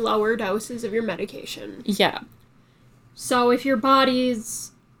receiving lower doses of your medication. Yeah. So if your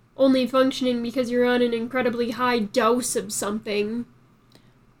body's only functioning because you're on an incredibly high dose of something,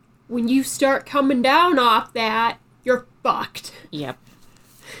 when you start coming down off that, you're fucked. Yep.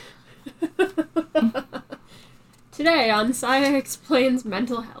 Today on Saya Explains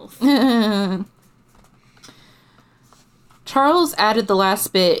Mental Health. Charles added the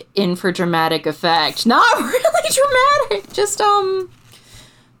last bit in for dramatic effect. Not really dramatic, just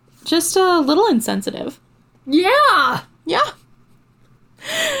a little insensitive. Yeah! Yeah.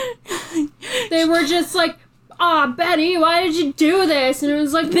 They were just like, Betty, why did you do this? And it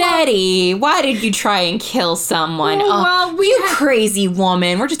was like, Betty, why did you try and kill someone? You crazy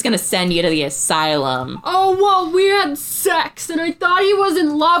woman. We're just gonna send you to the asylum. We had sex, and I thought he was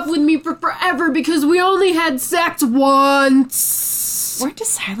in love with me for forever because we only had sex once. Weren't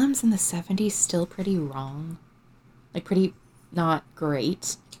asylums in the 70s still pretty wrong? Like, pretty not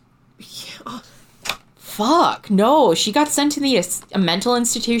great? Yeah. Fuck, no. She got sent to a mental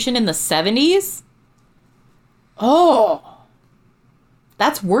institution in the 70s? Oh,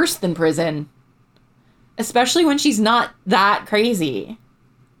 that's worse than prison. Especially when she's not that crazy.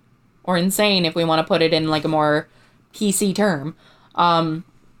 Or insane, if we want to put it in, like, a more PC term. By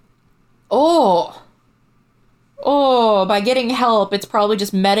getting help, it's probably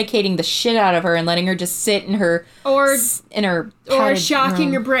just medicating the shit out of her and letting her just sit in her... Or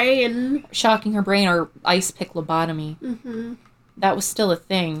shocking her brain. Shocking her brain, or ice pick lobotomy. Mm-hmm. That was still a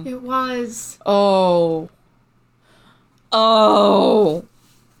thing. It was. Oh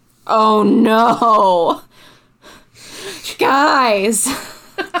no. Guys.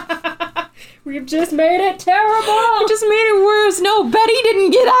 We've just made it terrible. We just made it worse. No, Betty didn't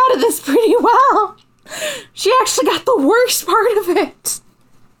get out of this pretty well. She actually got the worst part of it.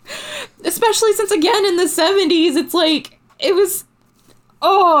 Especially since, again, in the 70s, it's like, it was...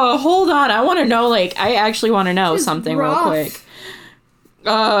 Oh, hold on. I want to know, like, I actually want to know something rough. Real quick.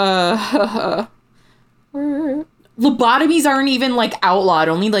 Lobotomies aren't even, like, outlawed.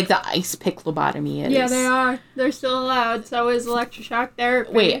 Only, like, the ice pick lobotomy is. Yeah, they are. They're still allowed. So is electroshock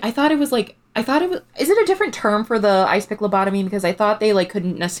therapy. Wait, I thought it was, is it a different term for the ice pick lobotomy? Because I thought they, like,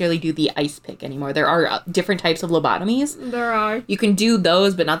 couldn't necessarily do the ice pick anymore. There are different types of lobotomies. There are. You can do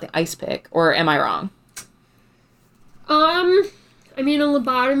those, but not the ice pick. Or am I wrong? I mean, a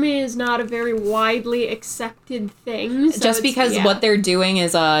lobotomy is not a very widely accepted thing. So just because what they're doing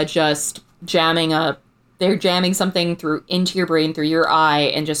is, just they're jamming something into your brain through your eye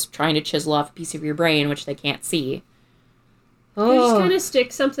and just trying to chisel off a piece of your brain, which they can't see. They just kind of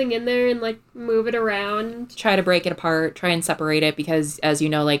stick something in there and, like, move it around. Try to break it apart, try and separate it, because, as you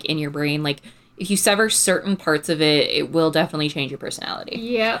know, like, in your brain, like, if you sever certain parts of it, it will definitely change your personality.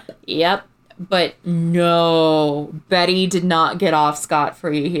 Yep. But no, Betty did not get off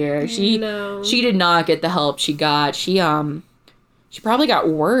scot-free here. She did not get the help she got. She probably got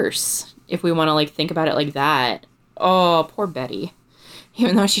worse, if we want to, like, think about it like that. Oh, poor Betty.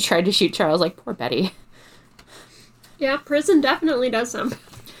 Even though she tried to shoot Charles, like, poor Betty. Yeah, prison definitely does something.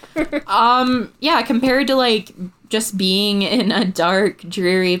 Yeah, compared to, like, just being in a dark,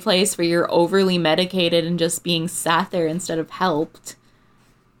 dreary place where you're overly medicated and just being sat there instead of helped.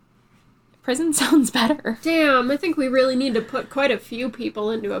 Prison sounds better. Damn, I think we really need to put quite a few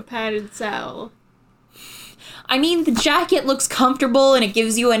people into a padded cell. I mean, the jacket looks comfortable and it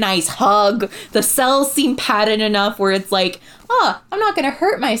gives you a nice hug. The cells seem padded enough where it's like, I'm not going to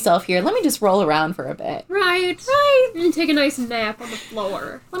hurt myself here. Let me just roll around for a bit. Right. And take a nice nap on the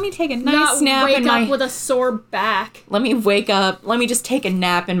floor. Let me take a nice nap in my... Not wake up with a sore back. Let me wake up. Let me just take a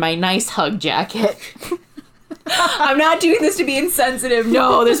nap in my nice hug jacket. I'm not doing this to be insensitive.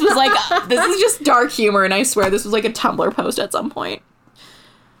 No, this is just dark humor, and I swear this was like a Tumblr post at some point.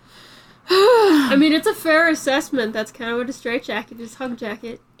 I mean, it's a fair assessment. That's kind of what a straitjacket is. Hug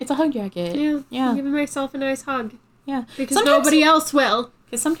jacket. It's a hug jacket. Yeah. I'm giving myself a nice hug. Yeah. Because nobody else will.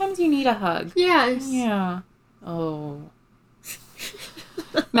 Because sometimes you need a hug. Yes. Yeah. Oh.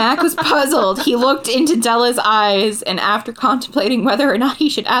 Mac was puzzled. He looked into Della's eyes, and after contemplating whether or not he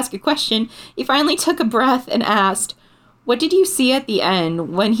should ask a question, he finally took a breath and asked, "What did you see at the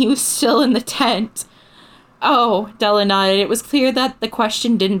end when he was still in the tent?" Oh, Della nodded. It was clear that the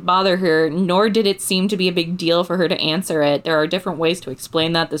question didn't bother her, nor did it seem to be a big deal for her to answer it. There are different ways to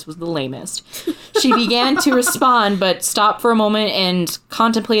explain that. This was the lamest. She began to respond, but stopped for a moment and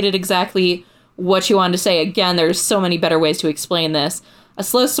contemplated exactly what she wanted to say. Again, there's so many better ways to explain this. A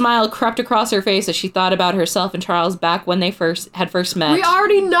slow smile crept across her face as she thought about herself and Charles back when they first met. We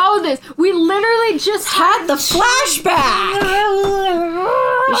already know this. We literally just had the flashback!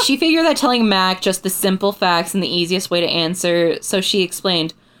 She figured that telling Mac just the simple facts and the easiest way to answer, so she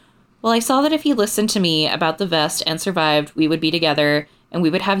explained, "Well, I saw that if he listened to me about the vest and survived, we would be together, and we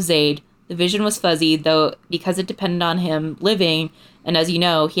would have Zaid. The vision was fuzzy, though, because it depended on him living, and as you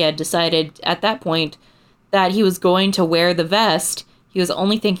know, he had decided at that point that he was going to wear the vest. He was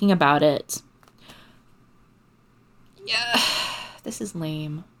only thinking about it." Yeah, this is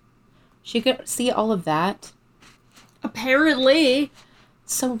lame. She could see all of that. Apparently.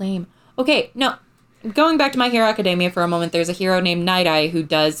 So lame. Okay, no. Going back to My Hero Academia for a moment, there's a hero named Night Eye who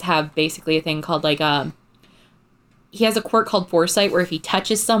does have basically a thing called he has a quirk called Foresight where if he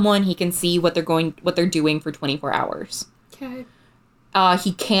touches someone, he can see what they're doing for 24 hours. Okay.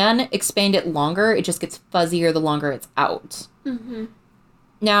 He can expand it longer. It just gets fuzzier the longer it's out. Mm-hmm.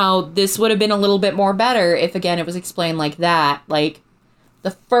 Now, this would have been a little bit more better if, again, it was explained like that. Like,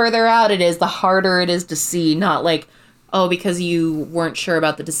 the further out it is, the harder it is to see. Not like, oh, because you weren't sure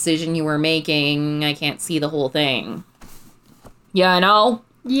about the decision you were making, I can't see the whole thing. Yeah, I know.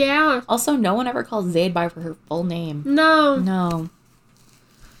 Yeah. Also, no one ever calls Zaid by her full name. No. No.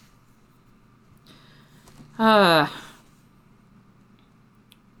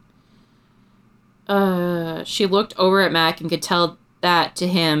 She looked over at Mac and could tell that to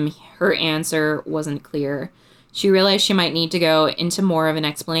him, her answer wasn't clear. She realized she might need to go into more of an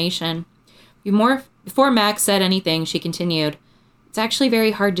explanation. Before Max said anything, she continued, "It's actually very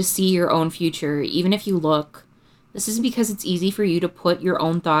hard to see your own future, even if you look. This is because it's easy for you to put your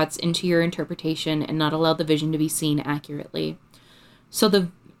own thoughts into your interpretation and not allow the vision to be seen accurately. So the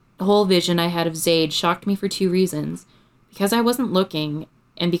whole vision I had of Zaid shocked me for two reasons. Because I wasn't looking,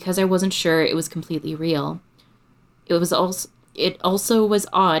 and because I wasn't sure it was completely real. It also was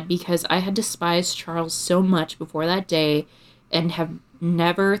odd because I had despised Charles so much before that day and have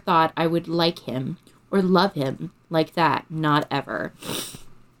never thought I would like him or love him like that. Not ever."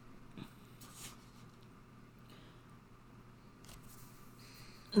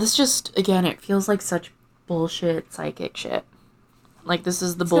 This just, again, it feels like such bullshit psychic shit. Like, this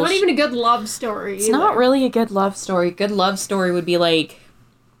is the bullshit. It's not even a good love story. It's not really a good love story. Good love story would be like,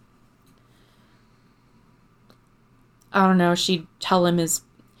 I don't know, she'd tell him his...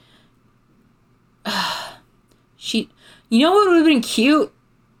 You know what would have been cute?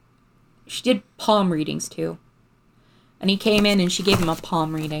 She did palm readings, too. And he came in and she gave him a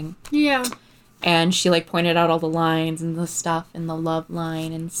palm reading. Yeah. And she, like, pointed out all the lines and the stuff and the love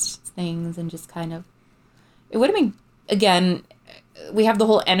line and things and just kind of... It would have been, again, we have the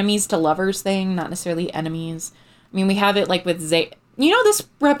whole enemies to lovers thing, not necessarily enemies. I mean, we have it, like, with Zaid. You know, this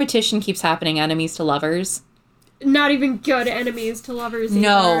repetition keeps happening, enemies to lovers. Not even good enemies to lovers either.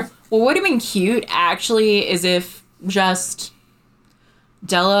 No. What would have been cute, actually, is if just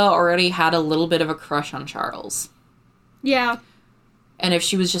Della already had a little bit of a crush on Charles. Yeah. And if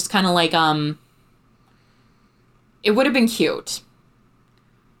she was just kind of like, it would have been cute.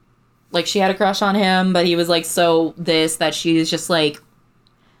 Like, she had a crush on him, but he was like, so this, that she was just like,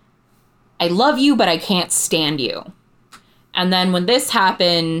 I love you, but I can't stand you. And then when this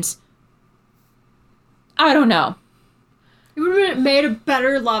happened, I don't know. It would have made a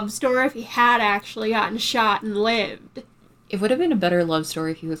better love story if he had actually gotten shot and lived. It would have been a better love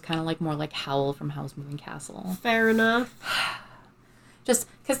story if he was kind of like more like Howl from Howl's Moving Castle. Fair enough. Just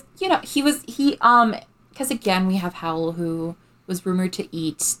because, you know, because again, we have Howl who was rumored to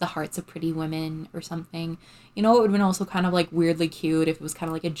eat the hearts of pretty women or something. You know, it would have been also kind of like weirdly cute if it was kind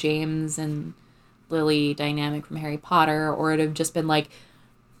of like a James and Lily dynamic from Harry Potter, or it'd have just been like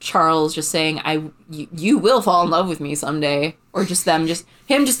Charles just saying, you will fall in love with me someday. Or just him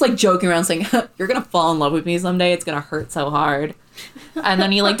just like joking around saying, you're gonna fall in love with me someday, it's gonna hurt so hard. And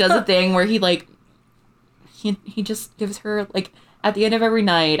then he like does a thing where he like, he just gives her like at the end of every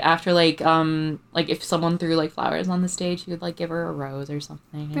night, after, like, if someone threw, like, flowers on the stage, he would, like, give her a rose or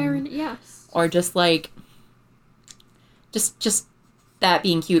something. Yes. Or just, like, just that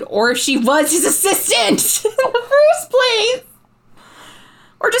being cute. Or if she was his assistant in the first place.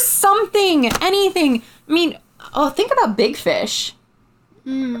 Or just something, anything. I mean, think about Big Fish.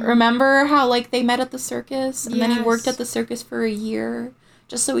 Remember how, like, they met at the circus? And then he worked at the circus for a year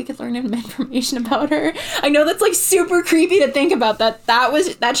just so we could learn information about her. I know that's, like, super creepy to think about.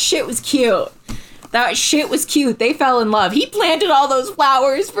 That shit was cute. That shit was cute. They fell in love. He planted all those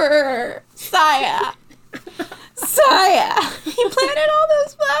flowers for her. Saya. He planted all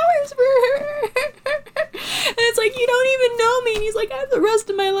those flowers for her. And it's like, you don't even know me. And he's like, I have the rest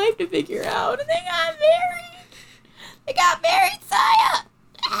of my life to figure out. And they got married, Saya.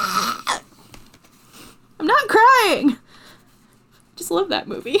 I'm not crying. Just love that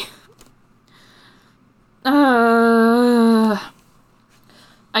movie. I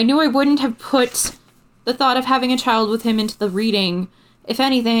knew I wouldn't have put the thought of having a child with him into the reading. If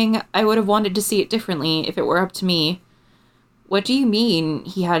anything, I would have wanted to see it differently if it were up to me. What do you mean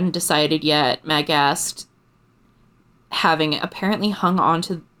he hadn't decided yet? Meg asked, having apparently hung on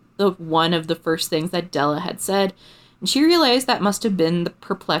to one of the first things that Della had said, and she realized that must have been the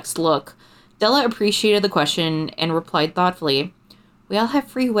perplexed look. Della appreciated the question and replied thoughtfully, we all have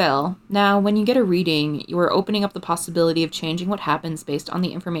free will. Now, when you get a reading, you are opening up the possibility of changing what happens based on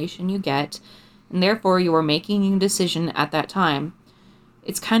the information you get, and therefore you are making a decision at that time.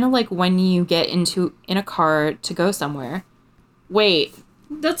 It's kind of like when you get in a car to go somewhere. Wait.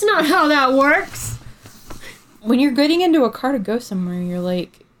 That's not how that works. When you're getting into a car to go somewhere, you're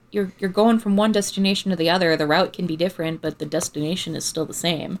like, you're going from one destination to the other. The route can be different, but the destination is still the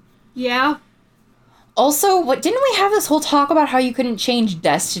same. Yeah. Also, didn't we have this whole talk about how you couldn't change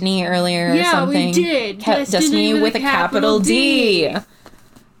destiny earlier or something? Yeah, we did. Destiny with a capital D.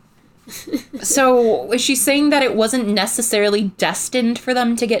 So, is she saying that it wasn't necessarily destined for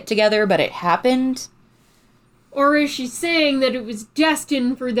them to get together, but it happened? Or is she saying that it was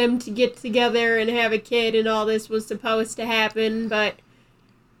destined for them to get together and have a kid and all this was supposed to happen, but...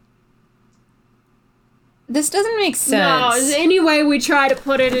 This doesn't make sense. No, any way we try to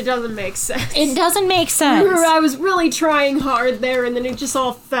put it, it doesn't make sense. It doesn't make sense. I was really trying hard there, and then it just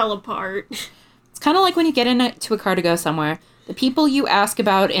all fell apart. It's kind of like when you get into a car to go somewhere. The people you ask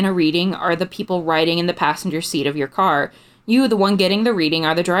about in a reading are the people riding in the passenger seat of your car. You, the one getting the reading,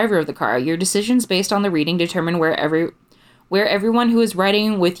 are the driver of the car. Your decisions based on the reading determine where everyone who is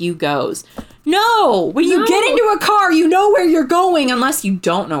riding with you goes. No! When you get into a car, you know where you're going, unless you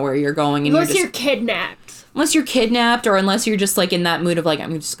don't know where you're going. And unless you're kidnapped. Unless you're kidnapped, or unless you're just, like, in that mood of, like,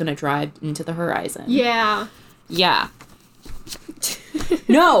 I'm just gonna drive into the horizon. Yeah. Yeah.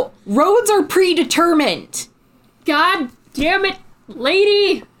 No! Roads are predetermined! God damn it,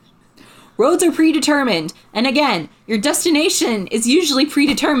 lady! Roads are predetermined. And again, your destination is usually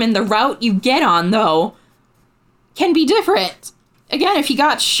predetermined. The route you get on, though, can be different. Again, if he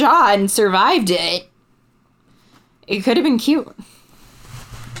got shot and survived it, it could have been cute.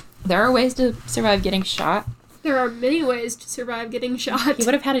 There are ways to survive getting shot. There are many ways to survive getting shot. He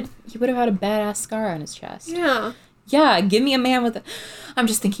would have had a badass scar on his chest. Yeah. Yeah, give me a man with a... I'm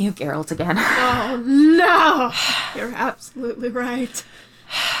just thinking of Geralt again. Oh, no! You're absolutely right.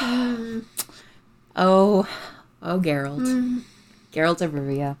 Oh, Geralt. Geralt of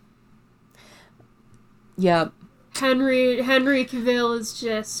Rivia. Yep. Henry Cavill is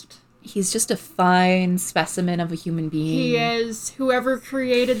just... He's just a fine specimen of a human being. He is. Whoever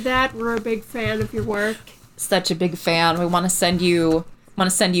created that, we're a big fan of your work. Such a big fan. We want to send you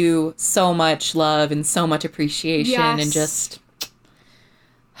so much love and so much appreciation. Yes. And just...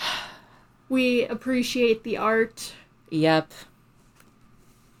 We appreciate the art. Yep.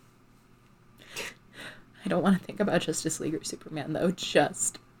 I don't want to think about Justice League or Superman, though.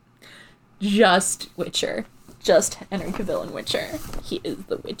 Just Witcher. Just Henry Cavill and Witcher. He is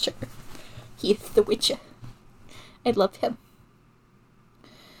the Witcher. He is the Witcher. I love him.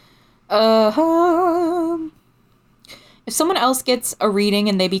 If someone else gets a reading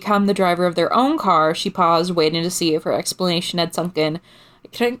and they become the driver of their own car, she paused, waiting to see if her explanation had sunk in.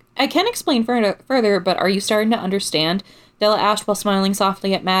 I can explain further, but are you starting to understand? Della asked while smiling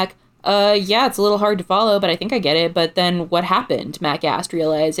softly at Mac. Yeah, it's a little hard to follow, but I think I get it. But then what happened? Mac asked,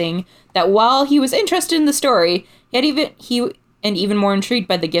 realizing that while he was interested in the story, even more intrigued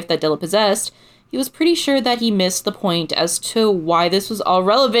by the gift that Della possessed, he was pretty sure that he missed the point as to why this was all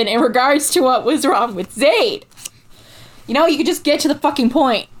relevant in regards to what was wrong with Zaid. You know, you could just get to the fucking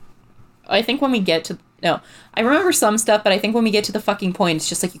point. I think when we get to... No, I remember some stuff, but I think when we get to the fucking point, it's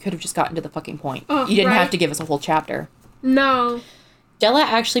just like you could have just gotten to the fucking point. Oh, you didn't have to give us a whole chapter. No. Della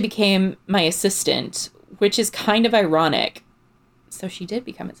actually became my assistant, which is kind of ironic. So she did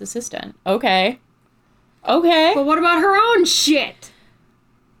become his assistant. Okay. But what about her own shit?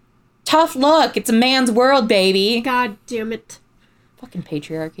 Tough luck. It's a man's world, baby. God damn it. Fucking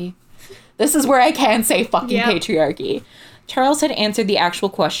patriarchy. This is where I can say fucking patriarchy. Charles had answered the actual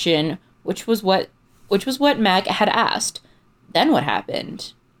question, which was what Mac had asked. Then what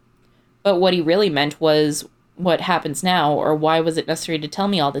happened? But what he really meant was, what happens now, or why was it necessary to tell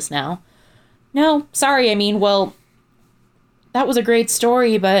me all this now? No, sorry, I mean, well, that was a great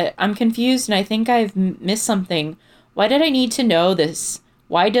story, but I'm confused and I think I've missed something. Why did I need to know this?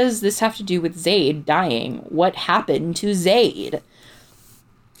 Why does this have to do with Zaid dying? What happened to Zaid?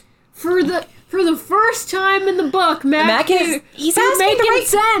 For the first time in the book, he's asking the right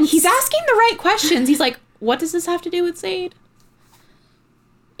sense. He's asking the right questions. He's like, what does this have to do with Zaid?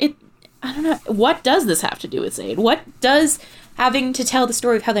 I don't know. What does this have to do with Zaid? What does having to tell the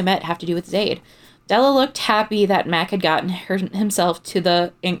story of how they met have to do with Zaid? Della looked happy that Mac had gotten himself to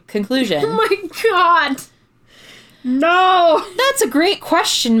the conclusion. Oh my god. No. That's a great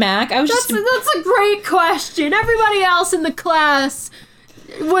question, Mac. That's a great question. Everybody else in the class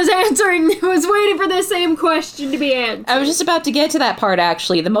was waiting for the same question to be answered. I was just about to get to that part,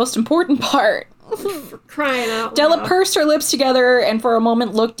 actually. The most important part. For crying out loud. Della pursed her lips together and for a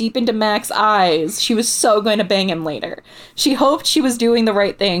moment looked deep into Mac's eyes. She was so going to bang him later. She hoped she was doing the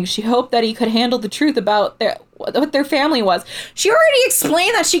right thing. She hoped that he could handle the truth about what their family was. She already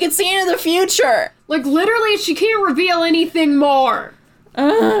explained that she could see into the future. Like, literally, she can't reveal anything more.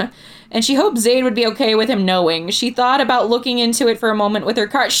 And she hoped Zaid would be okay with him knowing. She thought about looking into it for a moment with her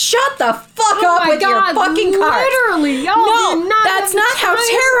card. Shut the fuck up with your fucking card. Literally. No, that's not how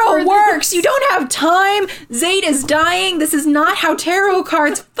tarot works. You don't have time. Zaid is dying. This is not how tarot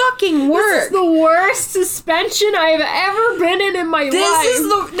cards fucking work. This is the worst suspension I've ever been in my life.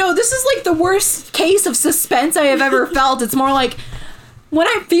 This is like the worst case of suspense I have ever felt. It's more like when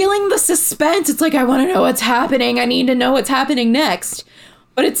I'm feeling the suspense, it's like I want to know what's happening. I need to know what's happening next.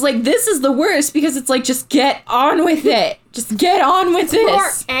 But it's like, this is the worst because it's like, just get on with it. Just get on with this. More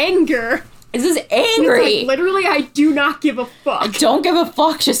anger. This is angry. It's like, literally, I do not give a fuck. I don't give a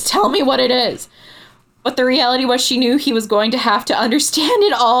fuck. Just tell me what it is. But the reality was she knew he was going to have to understand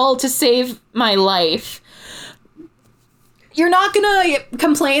it all to save my life. You're not gonna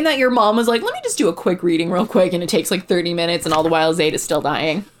complain that your mom was like, let me just do a quick reading real quick and it takes like 30 minutes and all the while Zaid is still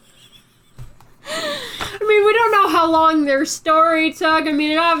dying. I mean, we don't know how long their story took. I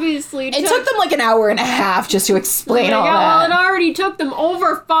mean, it took them like an hour and a half just to explain all that. Well, it already took them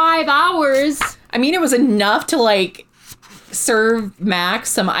over 5 hours. I mean, it was enough to like serve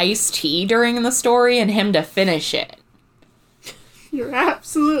Max some iced tea during the story and him to finish it. You're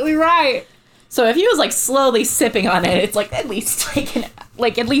absolutely right. So if he was like slowly sipping on it, it's like at least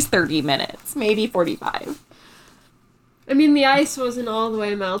at least 30 minutes, maybe 45. I mean, the ice wasn't all the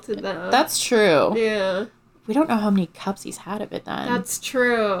way melted, though. That's true. Yeah. We don't know how many cups he's had of it then. That's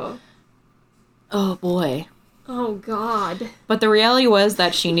true. Oh, boy. Oh, God. But the reality was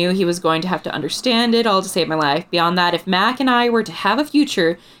that she knew he was going to have to understand it all to save my life. Beyond that, if Mac and I were to have a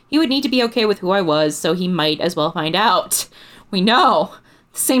future, he would need to be okay with who I was, so he might as well find out. We know.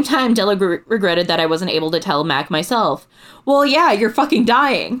 At the same time, Della regretted that I wasn't able to tell Mac myself. Well, yeah, you're fucking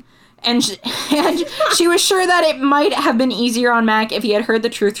dying. And she was sure that it might have been easier on Mac if he had heard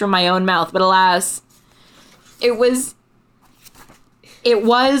the truth from my own mouth. But alas, it was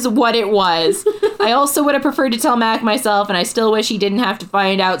what it was. I also would have preferred to tell Mac myself, and I still wish he didn't have to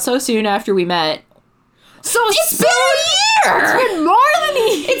find out so soon after we met. So it's been a year! It's been more than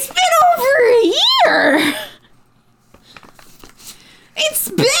a year! It's been over a year!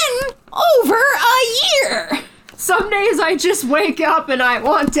 It's been over a year! Some days I just wake up and I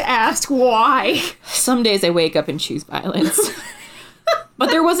want to ask why. Some days I wake up and choose violence.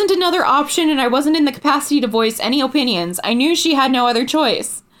 But there wasn't another option and I wasn't in the capacity to voice any opinions. I knew she had no other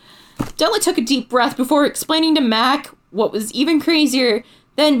choice. Della took a deep breath before explaining to Mac what was even crazier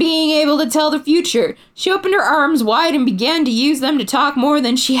than being able to tell the future. She opened her arms wide and began to use them to talk more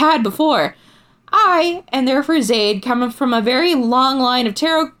than she had before. I, and therefore Zaid, come from a very long line of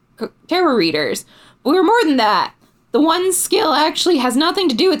tarot readers. But we're more than that. The one skill actually has nothing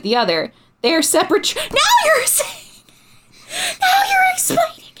to do with the other. They are separate. Now you're saying. Now you're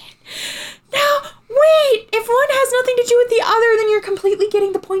explaining it. Now, wait. If one has nothing to do with the other, then you're completely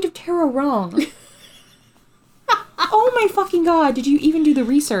getting the point of tarot wrong. Oh my fucking god! Did you even do the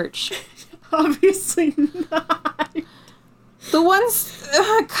research? Obviously not. The ones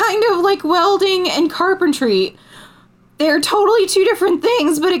kind of like welding and carpentry. They're totally two different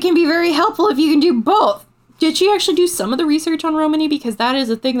things, but it can be very helpful if you can do both. did she actually do some of the research on Romany? Because that is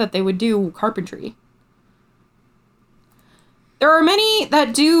a thing that they would do, carpentry. There are many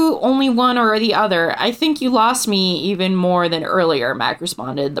that do only one or the other. I think you lost me even more than earlier, Mac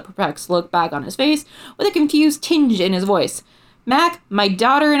responded, the perplexed look back on his face, with a confused tinge in his voice. Mac, my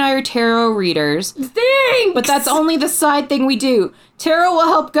daughter and I are tarot readers. Thanks! But that's only the side thing we do. Tarot will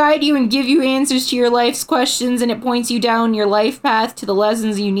help guide you and give you answers to your life's questions, and it points you down your life path to the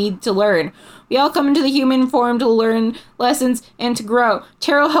lessons you need to learn. We all come into the human form to learn lessons and to grow.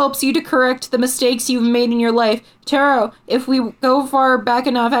 Tarot helps you to correct the mistakes you've made in your life. Tarot, if we go far back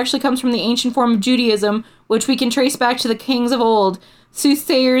enough, actually comes from the ancient form of Judaism, which we can trace back to the kings of old.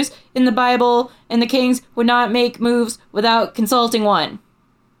 Soothsayers in the Bible and the kings would not make moves without consulting one.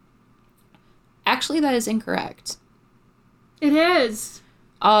 Actually, that is incorrect. It is.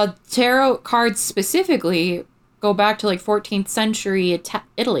 Tarot cards specifically go back to like 14th century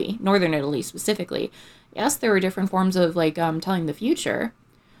Italy, northern Italy specifically. Yes, there were different forms of like telling the future.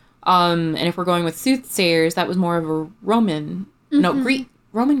 And if we're going with soothsayers, that was more of a Roman, Greek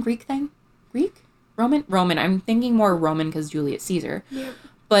thing? Greek? Roman. I'm thinking more Roman because Julius Caesar. Yep.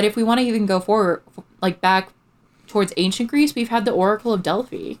 But if we want to even go forward, like back towards ancient Greece, we've had the Oracle of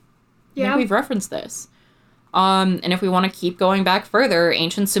Delphi. Yeah. I think we've referenced this. And if we want to keep going back further,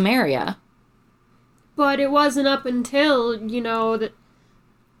 ancient Sumeria. But it wasn't up until, that...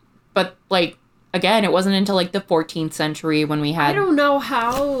 But, like, again, it wasn't until, like, the 14th century when we had... I don't know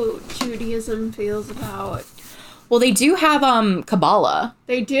how Judaism feels about... Well, they do have, Kabbalah.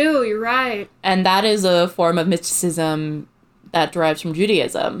 They do, you're right. And that is a form of mysticism that derives from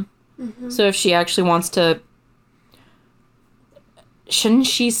Judaism. Mm-hmm. So if she actually wants to... Shouldn't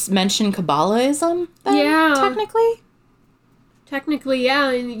she mention Kabbalahism, then, yeah. technically? Technically,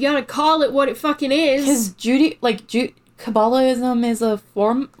 yeah, and you gotta call it what it fucking is. Because Kabbalahism is a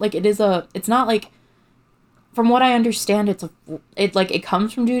form, like, it's not, like, from what I understand, it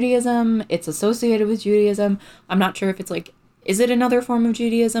comes from Judaism, it's associated with Judaism. I'm not sure if it's, like, is it another form of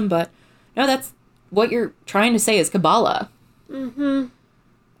Judaism, but, no, that's what you're trying to say is Kabbalah. Mm-hmm.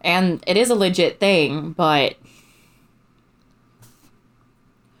 And it is a legit thing, but...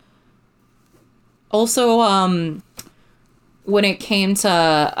 Also, when it came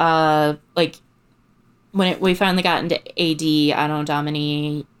to, we finally got into AD, Anno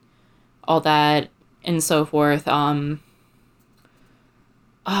Domini, all that, and so forth,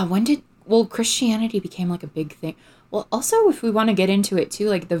 Christianity became, like, a big thing. Well, also, if we want to get into it, too,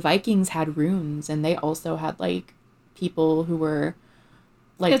 like, the Vikings had runes, and they also had, like, people who were,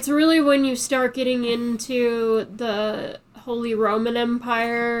 like... It's really when you start getting into the Holy Roman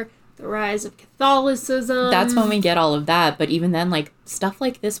Empire... The rise of Catholicism. That's when we get all of that. But even then, like, stuff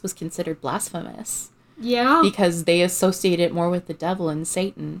like this was considered blasphemous. Yeah. Because they associate it more with the devil and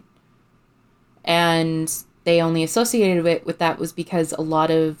Satan. And they only associated it with that was because a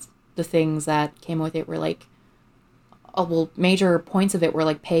lot of the things that came with it were, like, major points of it were,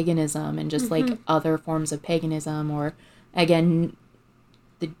 like, paganism and just, like, other forms of paganism. Or, again,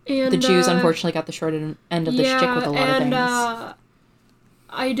 the Jews, unfortunately, got the short end of the stick with a lot of things.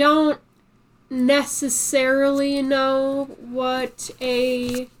 I don't necessarily know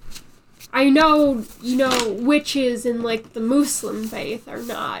I know, witches in, like, the Muslim faith are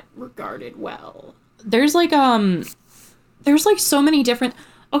not regarded well. There's, like, so many different...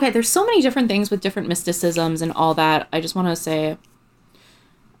 Okay, there's so many different things with different mysticisms and all that.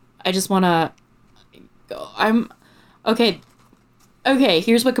 Okay,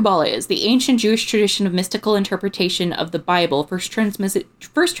 here's what Kabbalah is. The ancient Jewish tradition of mystical interpretation of the Bible, first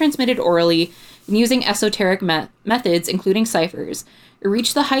transmitted orally and using esoteric methods, including ciphers. It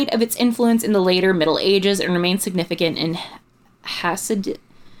reached the height of its influence in the later Middle Ages and remained significant in Hasidism?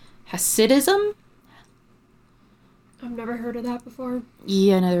 I've never heard of that before.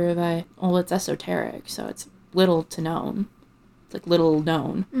 Yeah, neither have I. Well, it's esoteric, so it's little to known. It's, like, little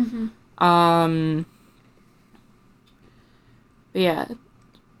known. Mm-hmm. But yeah.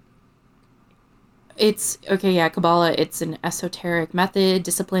 Kabbalah, it's an esoteric method,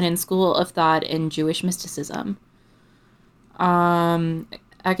 discipline, and school of thought in Jewish mysticism.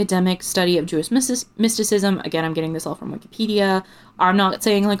 Academic study of Jewish mysticism. Again, I'm getting this all from Wikipedia. I'm not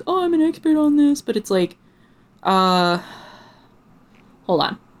saying, like, oh, I'm an expert on this, but it's like, hold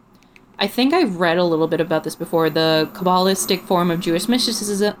on. I think I've read a little bit about this before. The Kabbalistic form of Jewish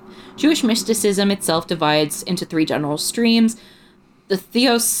mysticism itself divides into three general streams. The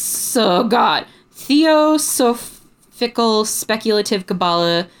theosophical speculative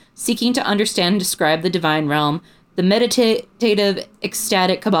Kabbalah, seeking to understand and describe the divine realm. The meditative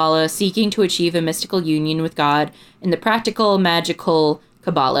ecstatic Kabbalah, seeking to achieve a mystical union with God. And the practical magical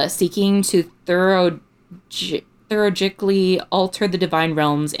Kabbalah, seeking to theurgically alter the divine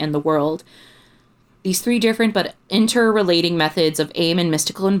realms and the world. These three different but interrelating methods of aim and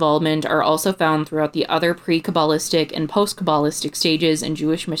mystical involvement are also found throughout the other pre-Kabbalistic and post-Kabbalistic stages in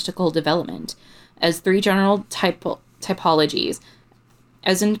Jewish mystical development, as three general typologies.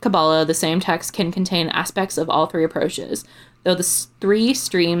 As in Kabbalah, the same text can contain aspects of all three approaches, though the three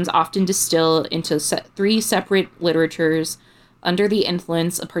streams often distill into three separate literatures under the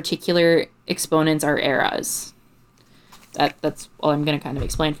influence of particular exponents or eras. That's all I'm going to kind of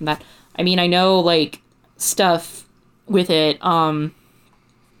explain from that. I mean, I know, like, stuff with it,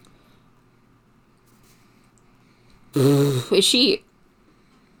 is she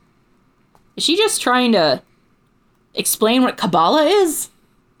just trying to explain what Kabbalah is?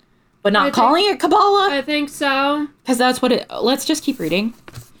 But not calling it Kabbalah? I think so. Because that's what let's just keep reading.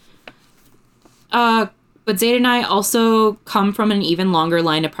 But Zeta also come from an even longer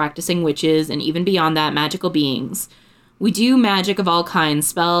line of practicing witches, and even beyond that, magical beings. We do magic of all kinds,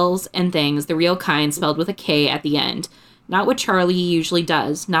 spells and things, the real kind spelled with a K at the end. Not what Charlie usually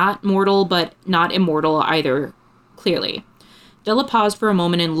does. Not mortal, but not immortal either, clearly. Della paused for a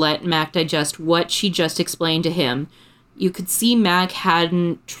moment and let Mac digest what she just explained to him. You could see Mac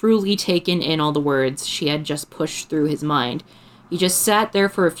hadn't truly taken in all the words she had just pushed through his mind. He just sat there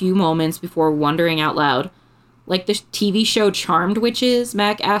for a few moments before wondering out loud. Like the TV show Charmed Witches?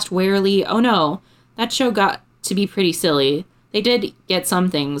 Mac asked warily. Oh no, that show got to be pretty silly. They did get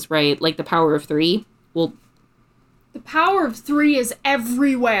some things right, like the power of three. Well, the power of three is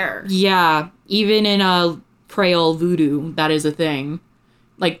everywhere. Yeah, even in Creole voodoo, that is a thing.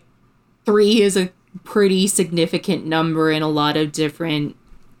 Like, 3 is a pretty significant number in a lot of different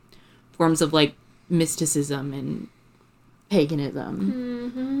forms of, like, mysticism and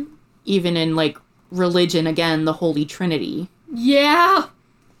paganism. Mm-hmm. Even in, like, religion, again, the Holy Trinity. Yeah!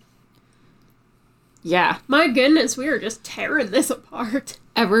 Yeah. My goodness, we are just tearing this apart.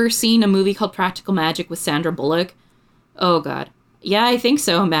 Ever seen a movie called Practical Magic with Sandra Bullock? Oh, God. Yeah, I think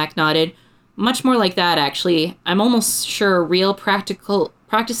so, Mac nodded. Much more like that, actually. I'm almost sure a real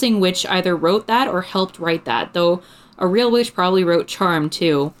practicing witch either wrote that or helped write that, though a real witch probably wrote Charm,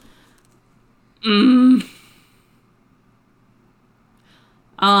 too. No.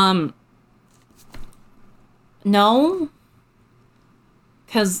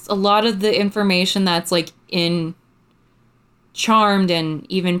 Because a lot of the information that's, like, in Charmed and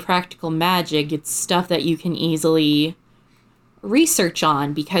even Practical Magic, it's stuff that you can easily research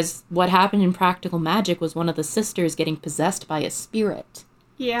on, because what happened in Practical Magic was one of the sisters getting possessed by a spirit.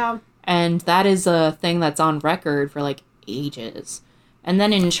 Yeah. And that is a thing that's on record for, like, ages. And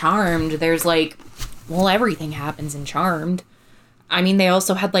then in Charmed, there's, like, well, everything happens in Charmed. I mean, they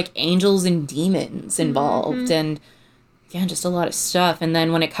also had, like, angels and demons involved, and yeah, just a lot of stuff. And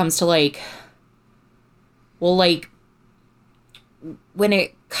then when it comes to, like, well, like, when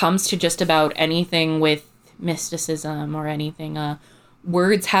it comes to just about anything with mysticism or anything,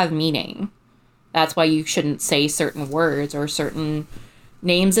 words have meaning. That's why you shouldn't say certain words or certain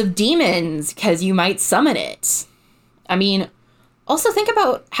names of demons, because you might summon it. I mean, also think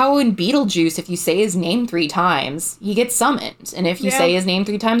about how in Beetlejuice, if you say his name 3 times, he gets summoned. And if you say his name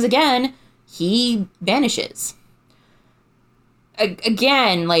 3 times again, he vanishes.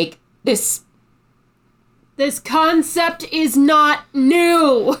 Again, like, this concept is not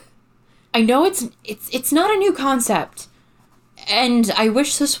new. I know it's not a new concept. And I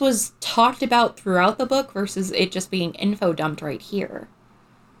wish this was talked about throughout the book versus it just being info dumped right here.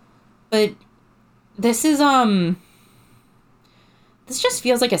 But this is, this just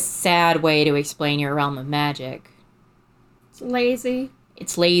feels like a sad way to explain your realm of magic. It's lazy.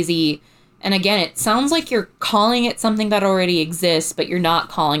 It's lazy. And again, it sounds like you're calling it something that already exists, but you're not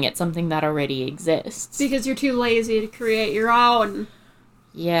calling it something that already exists. Because you're too lazy to create your own.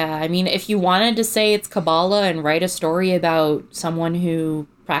 Yeah, I mean, if you wanted to say it's Kabbalah and write a story about someone who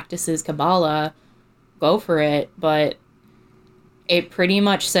practices Kabbalah, go for it, but it pretty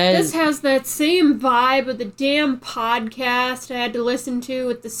much says... This has that same vibe of the damn podcast I had to listen to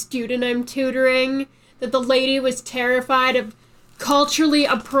with the student I'm tutoring, that the lady was terrified of culturally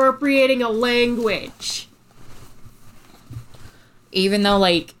appropriating a language. Even though,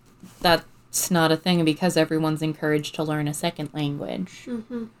 like, that's not a thing because everyone's encouraged to learn a second language.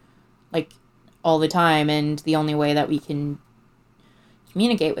 Mm-hmm. Like, all the time, and the only way that we can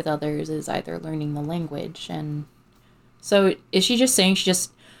communicate with others is either learning the language, and... So, is she just saying she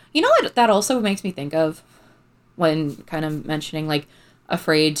just... You know what that also makes me think of? When kind of mentioning, like,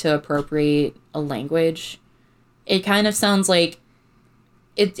 afraid to appropriate a language. It kind of sounds like...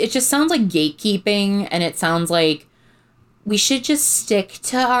 It just sounds like gatekeeping, and it sounds like we should just stick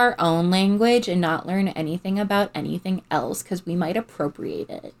to our own language and not learn anything about anything else because we might appropriate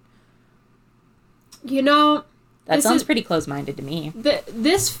it. You know... That sounds pretty close-minded to me.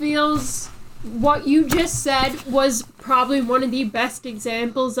 This feels... What you just said was probably one of the best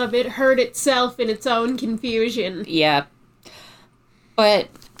examples of it hurt itself in its own confusion. Yeah. But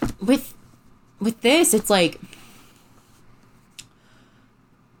with this, it's like...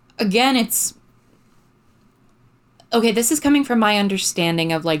 Again, it's... Okay, this is coming from my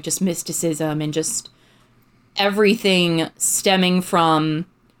understanding of, like, just mysticism and just everything stemming from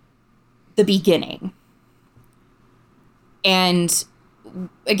the beginning. And,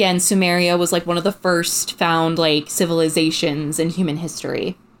 again, Sumeria was, like, one of the first found, like, civilizations in human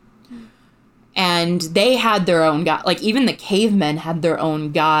history. And they had their own god. Like, even the cavemen had their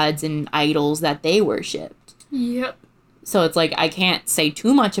own gods and idols that they worshipped. Yep. So it's like, I can't say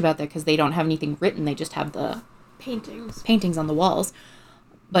too much about that because they don't have anything written. They just have the... Paintings on the walls.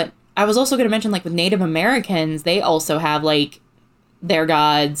 But I was also going to mention, like, with Native Americans, they also have, like, their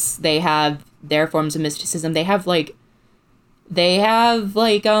gods. They have their forms of mysticism. They have, like,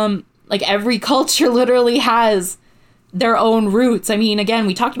 every culture literally has their own roots. I mean, again,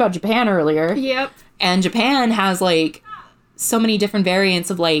 we talked about Japan earlier. Yep. And Japan has, like, so many different variants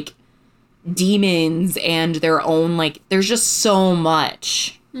of, like, demons and their own, like, there's just so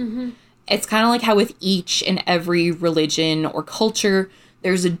much. Mm-hmm. It's kind of like how with each and every religion or culture,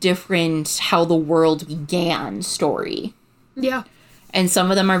 there's a different how the world began story. Yeah. And some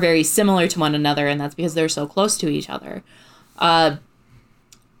of them are very similar to one another, and that's because they're so close to each other.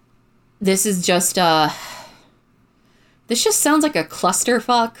 This is just, this just sounds like a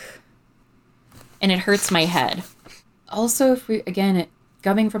clusterfuck, and it hurts my head. Also, if we, again,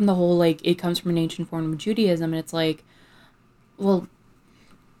 coming from the whole, like, it comes from an ancient form of Judaism, and it's like, well...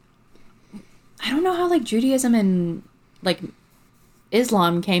 I don't know how, like, Judaism and, like,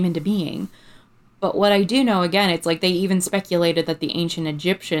 Islam came into being. But what I do know, again, it's like they even speculated that the ancient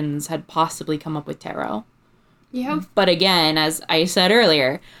Egyptians had possibly come up with tarot. Yeah. But again, as I said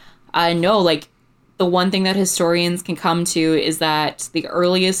earlier, no, like, the one thing that historians can come to is that the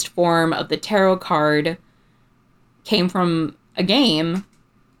earliest form of the tarot card came from a game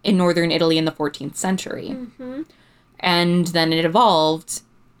in northern Italy in the 14th century. Mm-hmm. And then it evolved...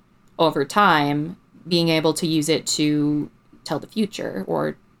 over time, being able to use it to tell the future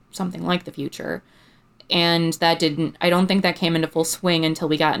or something like the future. And that didn't, I don't think that came into full swing until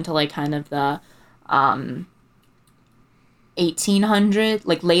we got into, like, kind of the 1800,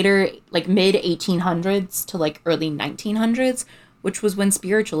 like, later, like, mid-1800s to, like, early 1900s, which was when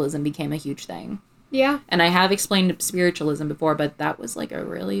spiritualism became a huge thing. Yeah. And I have explained spiritualism before, but that was, like, a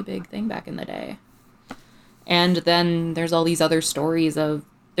really big thing back in the day. And then there's all these other stories of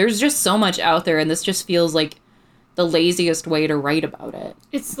there's just so much out there, and this just feels like the laziest way to write about it.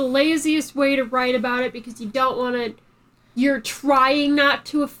 It's the laziest way to write about it because you don't want to... You're trying not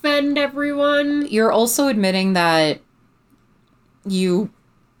to offend everyone. You're also admitting that you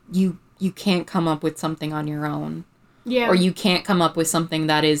can't come up with something on your own. Yeah. Or you can't come up with something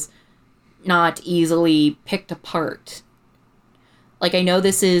that is not easily picked apart. Like, I know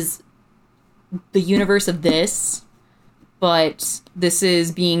this is the universe of this... but this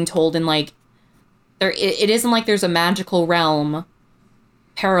is being told in, like, it isn't like there's a magical realm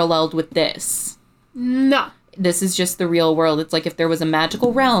paralleled with this. No. This is just the real world. It's like if there was a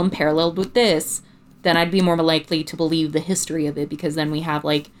magical realm paralleled with this, then I'd be more likely to believe the history of it because then we have,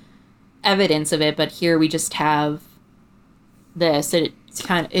 like, evidence of it. But here we just have this. It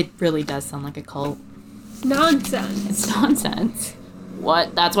really does sound like a cult. It's nonsense. It's nonsense.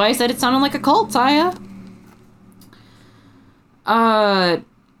 What? That's why I said it sounded like a cult, Saya.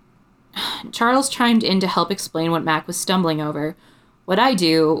 Charles chimed in to help explain what Mac was stumbling over. What I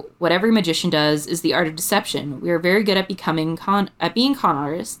do, what every magician does, is the art of deception. We are very good at being con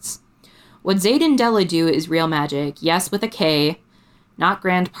artists. What Zayd and Della do is real magic. Yes, with a K, not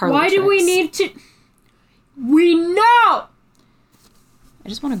grand parlor Why tricks. do we need to... We know! I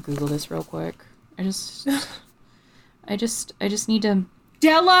just want to Google this real quick. I just need to...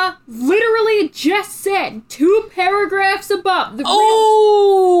 Della literally just said 2 paragraphs above the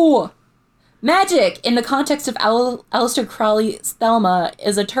Magic, in the context of Aleister Crowley's Thelma,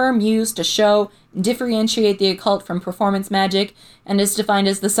 is a term used to show and differentiate the occult from performance magic, and is defined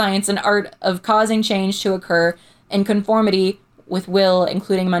as the science and art of causing change to occur in conformity with will,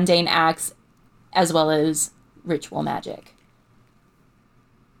 including mundane acts, as well as ritual magic.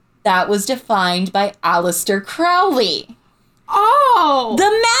 That was defined by Aleister Crowley. Oh! The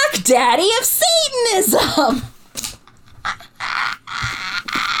Mac Daddy of Satanism!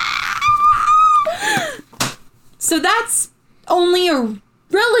 So that's only a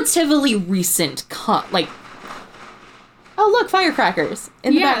relatively recent like, oh look, firecrackers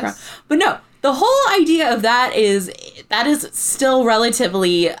in the background. But no, the whole idea of that is still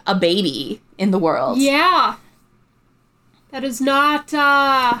relatively a baby in the world. Yeah. That is not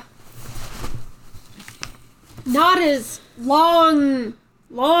as long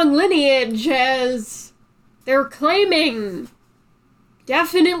lineage as they're claiming.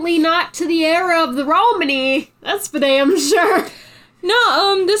 Definitely not to the era of the Romany. That's for damn sure.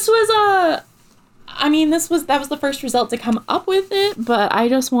 No, this was that was the first result to come up with it, but I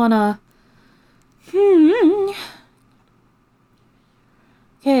just wanna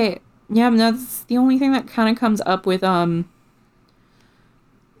Okay, yeah, that's the only thing that kind of comes up with oh,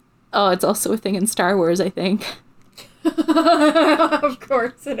 it's also a thing in Star Wars, I think. Of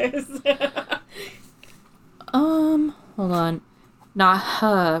course it is. Hold on.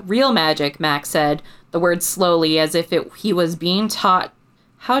 Nah, real magic, Max said, the words slowly as if he was being taught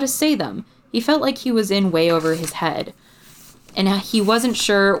how to say them. He felt like he was in way over his head, and he wasn't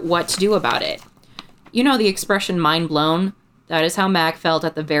sure what to do about it. You know the expression mind blown? That is how Mac felt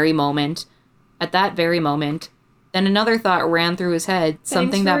at that very moment. Then another thought ran through his head,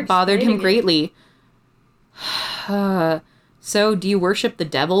 something that bothered him greatly. So, do you worship the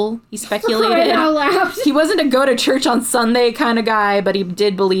devil? He speculated. Right out loud. He wasn't a go to church on Sunday kind of guy, but he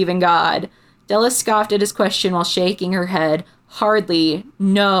did believe in God. Della scoffed at his question while shaking her head. Hardly.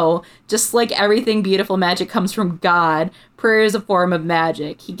 No. Just like everything beautiful magic comes from God, prayer is a form of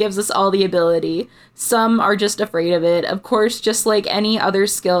magic. He gives us all the ability. Some are just afraid of it. Of course, just like any other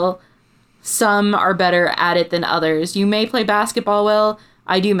skill, some are better at it than others. You may play basketball well.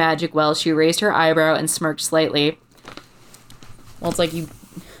 I do magic well. She raised her eyebrow and smirked slightly. Well, it's like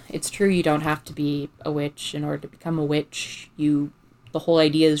it's true you don't have to be a witch in order to become a witch. The whole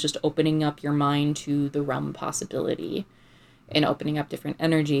idea is just opening up your mind to the realm possibility and opening up different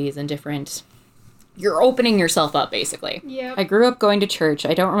energies and you're opening yourself up, basically. Yeah. I grew up going to church.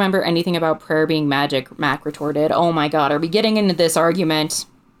 I don't remember anything about prayer being magic, Mac retorted. Oh my god, are we getting into this argument?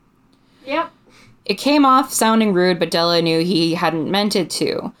 Yep. It came off sounding rude, but Della knew he hadn't meant it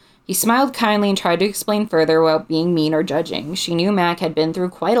to. He smiled kindly and tried to explain further without being mean or judging. She knew Mac had been through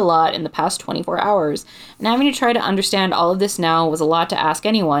quite a lot in the past 24 hours, and having to try to understand all of this now was a lot to ask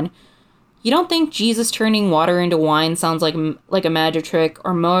anyone. You don't think Jesus turning water into wine sounds like a magic trick,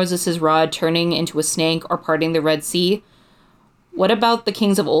 or Moses' rod turning into a snake, or parting the Red Sea? What about the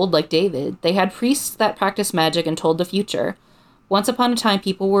kings of old like David? They had priests that practiced magic and told the future. Once upon a time,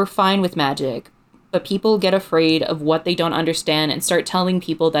 people were fine with magic, but people get afraid of what they don't understand and start telling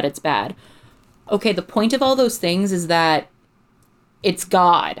people that it's bad. Okay, the point of all those things is that it's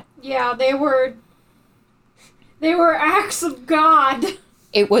God. Yeah, they were acts of God.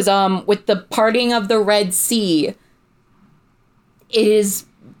 It was, with the parting of the Red Sea, it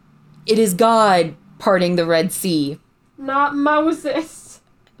is God parting the Red Sea. Not Moses.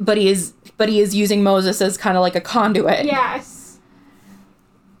 But he is using Moses as kind of like a conduit. Yes.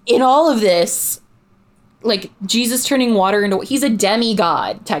 In all of this, like, Jesus turning water into... He's a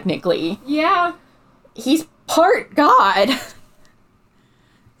demigod, technically. Yeah. He's part God.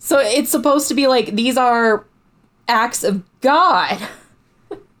 So it's supposed to be like, these are acts of God.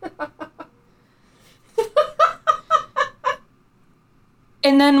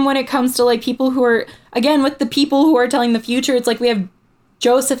 And then when it comes to, like, people who are... Again, with the people who are telling the future, it's like we have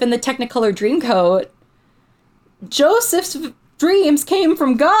Joseph in the Technicolor Dreamcoat. Joseph's dreams came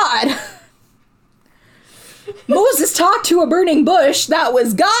from God. Moses talked to a burning bush. That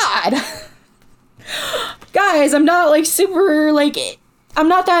was God. Guys, I'm not, like, super, like... I'm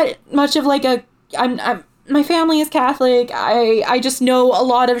not that much of, like, a... my family is Catholic. I just know a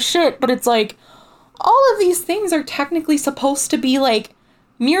lot of shit, but it's like... All of these things are technically supposed to be, like,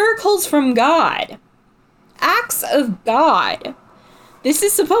 miracles from God. Acts of God. This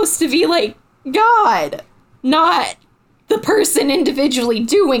is supposed to be, like, God, not the person individually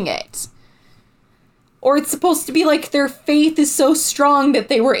doing it. Or it's supposed to be like their faith is so strong that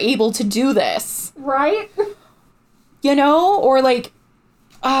they were able to do this. Right? You know? Or like,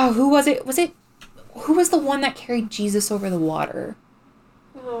 who was it? Who was the one that carried Jesus over the water?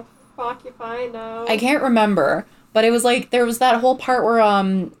 Oh, fuck if I know. I can't remember. But it was like, there was that whole part where,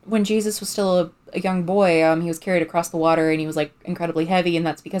 when Jesus was still a young boy, he was carried across the water and he was, like, incredibly heavy, and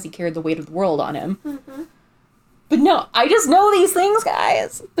that's because he carried the weight of the world on him. Mm-hmm. But no, I just know these things,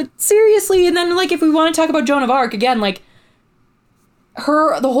 guys. But seriously, and then, like, if we want to talk about Joan of Arc, again, like,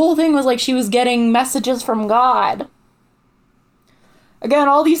 the whole thing was, like, she was getting messages from God. Again,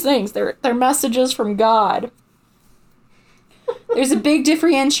 all these things, they're messages from God. There's a big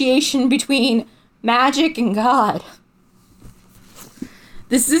differentiation between magic and God.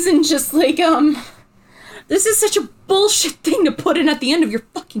 This isn't just like, this is such a bullshit thing to put in at the end of your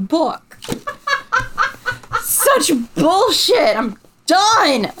fucking book. Such bullshit. I'm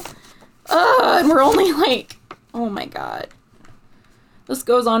done. And we're only like, oh my god. This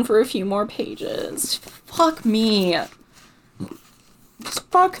goes on for a few more pages. Fuck me. Just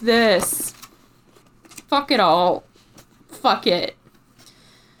fuck this. Fuck it all. Fuck it.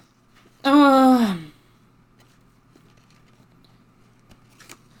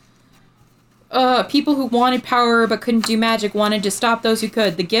 People who wanted power but couldn't do magic wanted to stop those who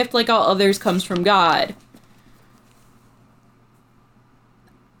could. The gift, like all others, comes from God.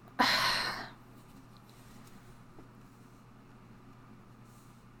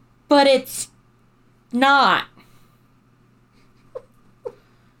 But it's not.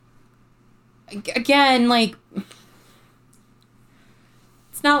 Again, like,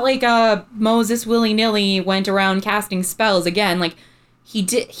 it's not like Moses willy-nilly went around casting spells. Again, like,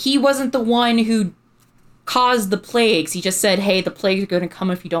 he wasn't the one who caused the plagues. He just said, hey, the plagues are going to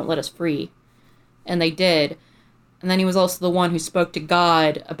come if you don't let us free. And they did. And then he was also the one who spoke to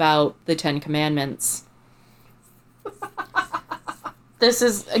God about the 10 Commandments. This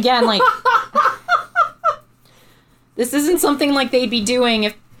is, again, like, this isn't something like they'd be doing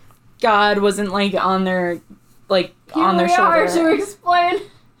if God wasn't, like, on their, like, on their shoulder. Here we are to explain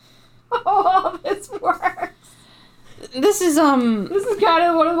how all this works. This is kind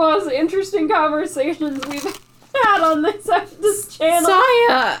of one of the most interesting conversations we've had on this channel.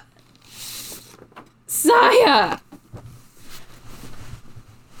 Saya!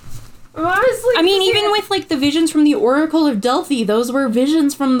 Honestly, I mean, even with, like, the visions from the Oracle of Delphi, those were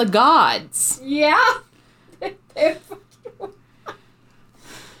visions from the gods. Yeah.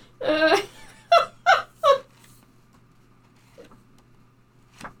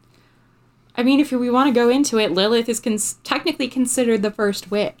 I mean, if we want to go into it, Lilith is technically considered the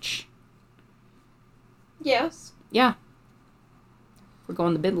first witch. Yes. Yeah. We're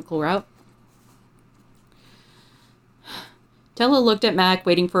going the biblical route. Della looked at Mac,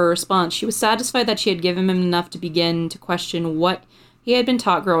 waiting for a response. She was satisfied that she had given him enough to begin to question what he had been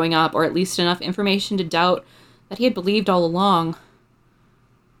taught growing up, or at least enough information to doubt that he had believed all along.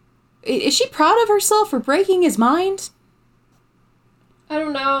 Is she proud of herself for breaking his mind? I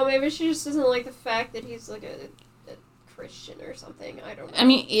don't know. Maybe she just doesn't like the fact that he's like a Christian or something. I don't know. I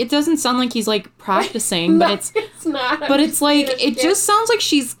mean, it doesn't sound like he's like practicing, but it's not. But it's like, it just sounds like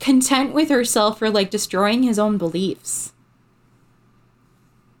she's content with herself for like destroying his own beliefs.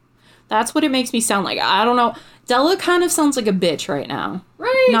 That's what it makes me sound like. I don't know. Della kind of sounds like a bitch right now.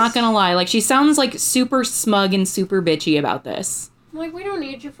 Right. Not gonna lie. Like, she sounds like super smug and super bitchy about this. I'm like, we don't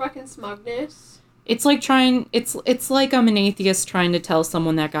need your fucking smugness. It's like it's like I'm an atheist trying to tell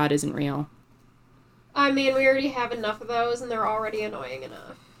someone that God isn't real. I mean, we already have enough of those, and they're already annoying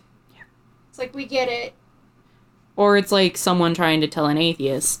enough. Yeah. It's like, we get it. Or it's like someone trying to tell an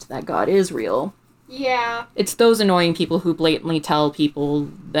atheist that God is real. Yeah. It's those annoying people who blatantly tell people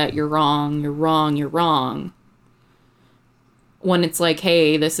that you're wrong, you're wrong, you're wrong. When it's like,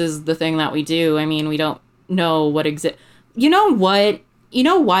 hey, this is the thing that we do. I mean, we don't know what exists. You know what? You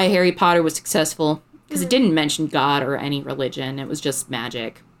know why Harry Potter was successful? Because it didn't mention God or any religion. It was just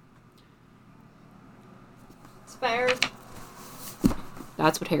magic. It's fair.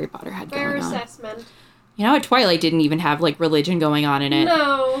 That's what Harry Potter had Fair going on. assessment. You know what? Twilight didn't even have, like, religion going on in it.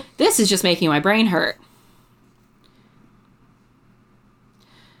 No. This is just making my brain hurt.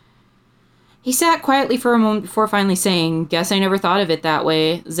 He sat quietly for a moment before finally saying, "Guess I never thought of it that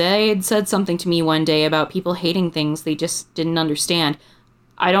way. Zaid said something to me one day about people hating things they just didn't understand.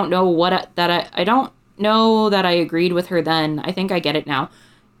 I don't know I don't know that I agreed with her then. I think I get it now."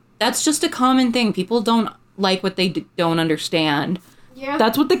 That's just a common thing. People don't like what they don't understand. Yeah.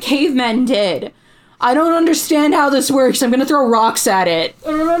 That's what the cavemen did. I don't understand how this works. I'm gonna throw rocks at it.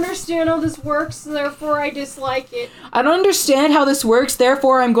 I don't understand how this works, therefore I dislike it. I don't understand how this works,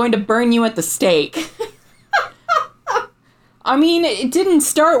 therefore I'm going to burn you at the stake. I mean, it didn't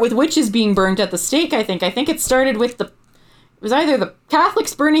start with witches being burnt at the stake, I think. I think it started with it was either the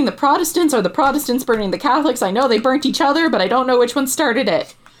Catholics burning the Protestants or the Protestants burning the Catholics. I know they burnt each other, but I don't know which one started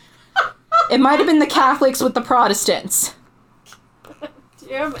it. It might have been the Catholics with the Protestants.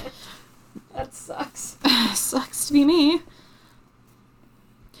 Damn it. That sucks. Sucks to be me.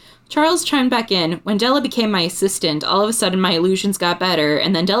 Charles chimed back in. When Della became my assistant, all of a sudden my illusions got better,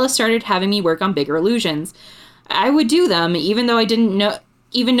 and then Della started having me work on bigger illusions. I would do them, even though I didn't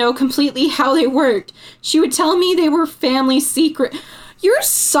even know completely how they worked. She would tell me they were family secret. You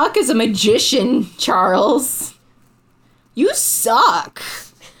suck as a magician, Charles. You suck.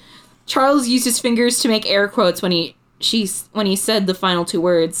 Charles used his fingers to make air quotes when he when he said the final two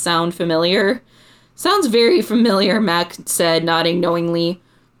words, sound familiar? Sounds very familiar, Mac said, nodding knowingly.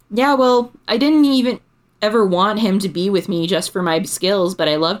 Yeah, well, I didn't even ever want him to be with me just for my skills, but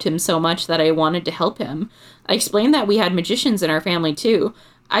I loved him so much that I wanted to help him. I explained that we had magicians in our family, too.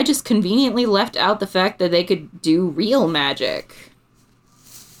 I just conveniently left out the fact that they could do real magic.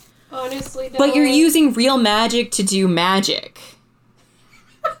 Honestly, though... But you're using real magic to do magic.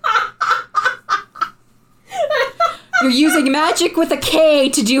 You're using magic with a K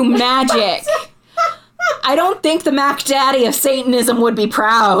to do magic. I don't think the Mac Daddy of Satanism would be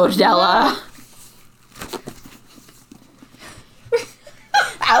proud, Della.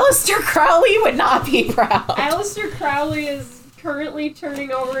 Aleister Crowley would not be proud. Aleister Crowley is currently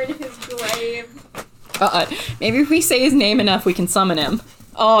turning over in his grave. Maybe if we say his name enough, we can summon him.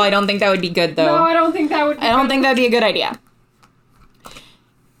 Oh, I don't think that would be good, though. No, I don't think that would be I don't think that'd be a good idea.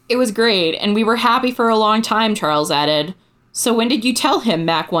 It was great, and we were happy for a long time, Charles added. So when did you tell him,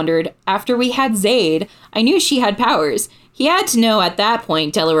 Mac wondered. After we had Zaid, I knew she had powers. He had to know at that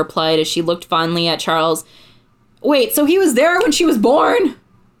point, Della replied as she looked fondly at Charles. Wait, so he was there when she was born?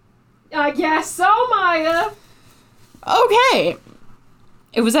 I guess so, Maya. Okay.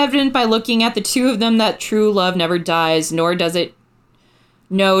 It was evident by looking at the two of them that true love never dies, nor does it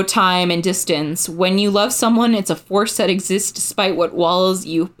know time and distance. When you love someone, it's a force that exists despite what walls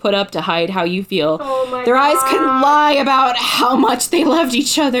you put up to hide how you feel. Oh my Their God. eyes couldn't lie about how much they loved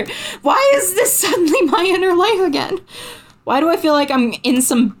each other. Why is this suddenly my inner life again? Why do I feel like I'm in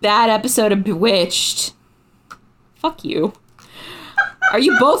some bad episode of Bewitched? Fuck you. Are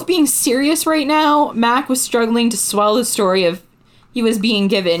you both being serious right now? Mac was struggling to swallow the story of he was being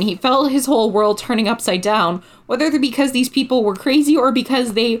given. He felt his whole world turning upside down, whether because these people were crazy or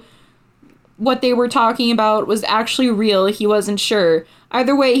because what they were talking about was actually real. He wasn't sure.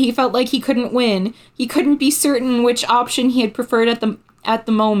 Either way, he felt like he couldn't win. He couldn't be certain which option he had preferred at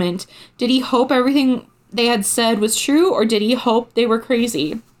the moment. Did he hope everything they had said was true, or did he hope they were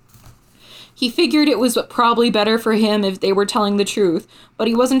crazy? He figured it was probably better for him if they were telling the truth, but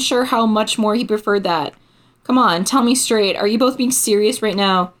he wasn't sure how much more he preferred that. Come on, tell me straight. Are you both being serious right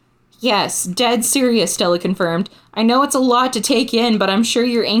now? Yes, dead serious, Stella confirmed. I know it's a lot to take in, but I'm sure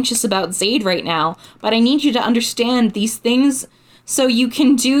you're anxious about Zaid right now. But I need you to understand these things so you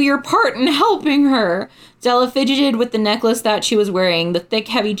can do your part in helping her. Della fidgeted with the necklace that she was wearing. The thick,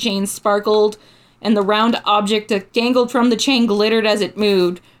 heavy chain sparkled, and the round object that dangled from the chain glittered as it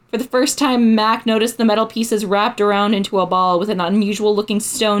moved. For the first time, Mac noticed the metal pieces wrapped around into a ball with an unusual-looking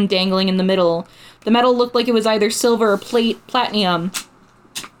stone dangling in the middle. The metal looked like it was either silver or platinum.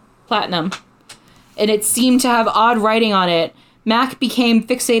 And it seemed to have odd writing on it. Mac became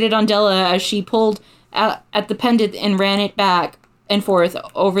fixated on Della as she pulled at the pendant and ran it back and forth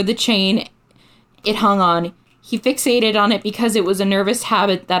over the chain it hung on. He fixated on it because it was a nervous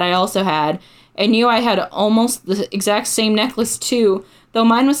habit that I also had. I knew I had almost the exact same necklace, too, though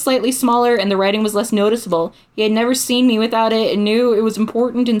mine was slightly smaller and the writing was less noticeable. He had never seen me without it and knew it was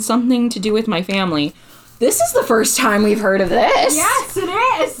important and something to do with my family. This is the first time we've heard of this. Yes, it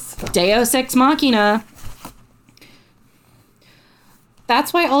is. Deus Ex Machina.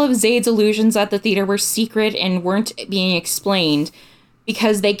 That's why all of Zaid's illusions at the theater were secret and weren't being explained.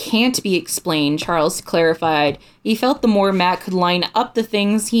 Because they can't be explained, Charles clarified. He felt the more Mac could line up the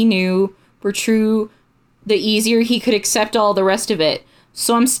things he knew were true, the easier he could accept all the rest of it.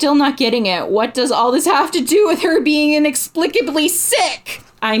 So I'm still not getting it. What does all this have to do with her being inexplicably sick?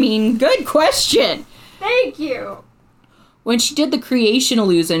 I mean, good question. Thank you. When she did the creation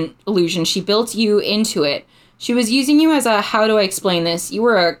illusion, she built you into it. She was using you as a, how do I explain this? You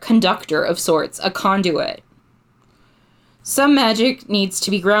were a conductor of sorts, a conduit. Some magic needs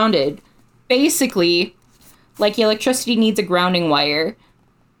to be grounded. Basically, like electricity needs a grounding wire.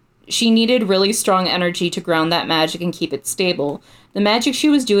 She needed really strong energy to ground that magic and keep it stable. The magic she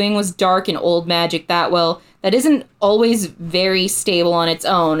was doing was dark and old magic that isn't always very stable on its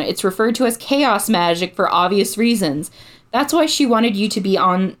own. It's referred to as chaos magic for obvious reasons. That's why she wanted you to be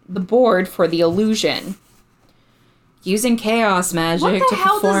on the board for the illusion. Using chaos magic to perform... What the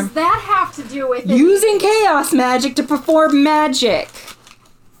hell does that have to do with it? Using chaos magic to perform magic.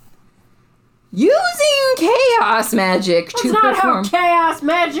 Using chaos magic to perform... That's not how chaos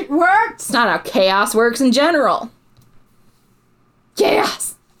magic works. It's not how chaos works in general.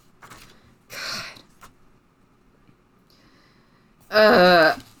 Chaos.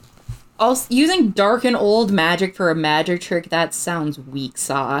 God. Also, using dark and old magic for a magic trick, that sounds weak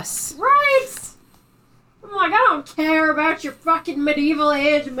sauce. Right? I'm like, I don't care about your fucking medieval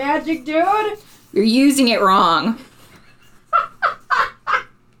age magic, dude. You're using it wrong.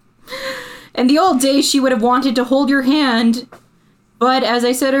 In the old days, she would have wanted to hold your hand. But as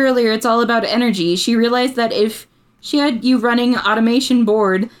I said earlier, it's all about energy. She realized that if she had you running automation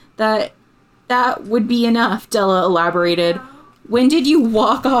board, that would be enough, Della elaborated. When did you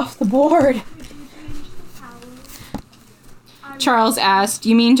walk off the board? Charles asked.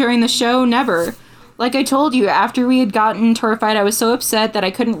 You mean during the show? Never. Like I told you, after we had gotten terrified, I was so upset that I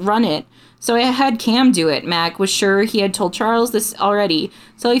couldn't run it. So I had Cam do it. Mac was sure he had told Charles this already,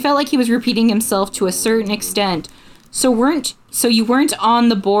 so he felt like he was repeating himself to a certain extent. So you weren't on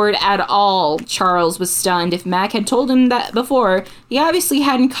the board at all, Charles was stunned. If Mac had told him that before, he obviously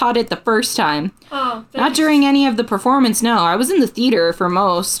hadn't caught it the first time. Oh, not during any of the performance, no. I was in the theater for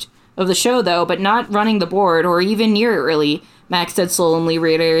most of the show, though, but not running the board, or even near it, really. Max said sullenly,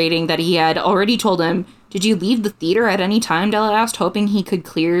 reiterating that he had already told him. Did you leave the theater at any time? Della asked, hoping he could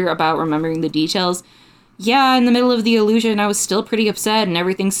clear about remembering the details. Yeah, in the middle of the illusion, I was still pretty upset and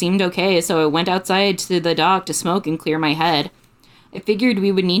everything seemed okay, so I went outside to the dock to smoke and clear my head. I figured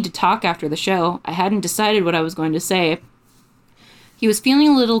we would need to talk after the show. I hadn't decided what I was going to say. He was feeling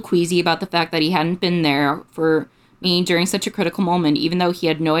a little queasy about the fact that he hadn't been there for me during such a critical moment, even though he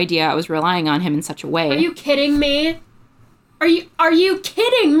had no idea I was relying on him in such a way. Are you kidding me? Are you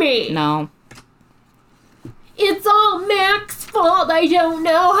kidding me? No. It's all Mac's fault. I don't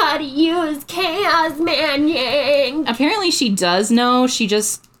know how to use Chaos Magic. Apparently she does know. She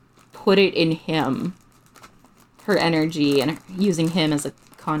just put it in him. Her energy and using him as a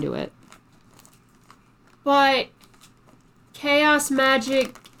conduit. But Chaos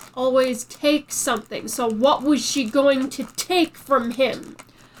Magic always takes something. So what was she going to take from him?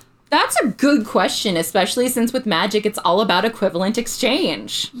 That's a good question, especially since with magic, it's all about equivalent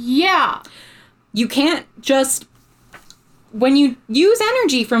exchange. Yeah. You can't just... When you use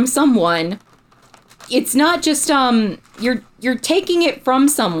energy from someone, it's not just, you're taking it from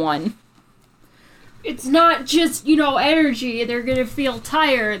someone. It's not just, energy. They're gonna feel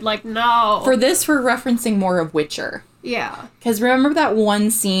tired. Like, no. For this, we're referencing more of Witcher. Yeah. Because remember that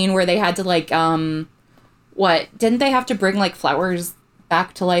one scene where they had to, didn't they have to bring, flowers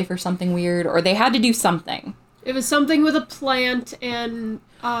back to life or something weird? Or they had to do something. It was something with a plant and,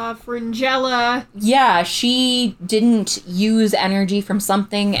 Fringella. Yeah, she didn't use energy from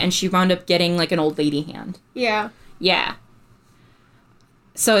something and she wound up getting, an old lady hand. Yeah. Yeah.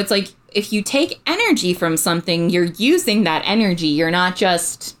 So it's if you take energy from something, you're using that energy. You're not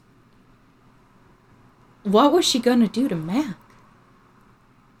just... What was she gonna do to Mac?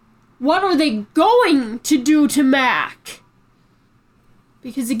 What are they going to do to Mac?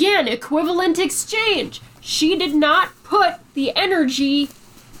 Because again, equivalent exchange. She did not put the energy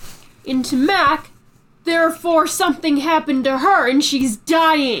into Mac, therefore something happened to her and she's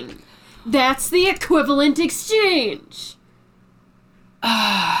dying. That's the equivalent exchange.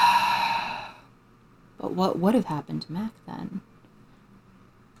 But what would have happened to Mac then?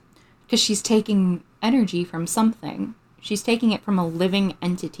 Because she's taking energy from something. She's taking it from a living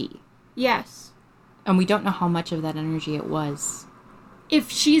entity. Yes. And we don't know how much of that energy it was.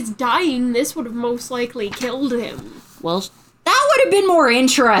 If she's dying, this would have most likely killed him. Well, that would have been more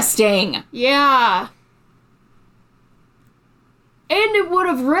interesting. Yeah. And it would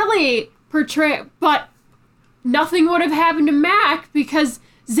have really portrayed... But nothing would have happened to Mac because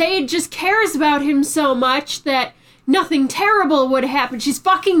Zayd just cares about him so much that nothing terrible would happen. She's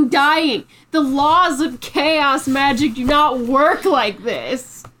fucking dying. The laws of chaos magic do not work like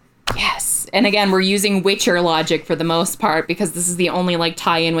this. Yes. And again, we're using Witcher logic for the most part because this is the only,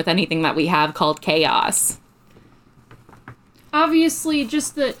 tie-in with anything that we have called chaos. Obviously,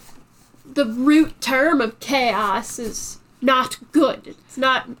 just the root term of chaos is not good. It's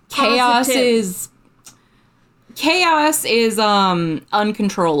not positive. Chaos is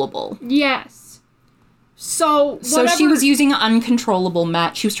uncontrollable. Yes. So she was using uncontrollable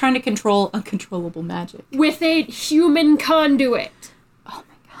magic. She was trying to control uncontrollable magic. With a human conduit. Oh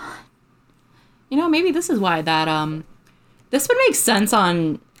my god. Maybe this is why that, this would make sense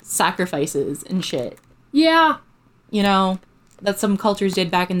on sacrifices and shit. Yeah. That some cultures did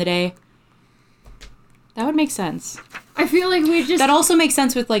back in the day. That would make sense. I feel like we just... That also makes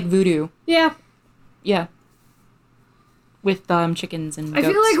sense with, voodoo. Yeah. Yeah. With, chickens and goats.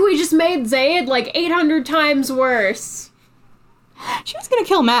 I feel like we just made Zayd, 800 times worse. She was gonna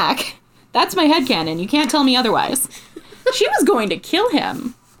kill Mac. That's my headcanon. You can't tell me otherwise. She was going to kill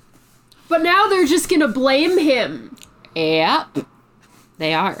him. But now they're just gonna blame him. Yep.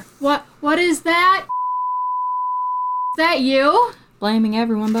 They are. What is that? Is that you? Blaming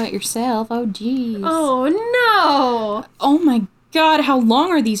everyone but yourself. Oh, jeez. Oh, no. Oh, my God. How long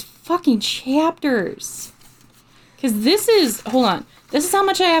are these fucking chapters? Because this is... Hold on. This is how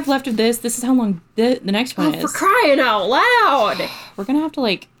much I have left of this. This is how long the next one is. For crying out loud! We're gonna have to,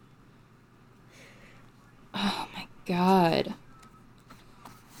 like... Oh, my God.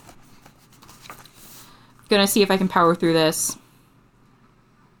 Gonna see if I can power through this.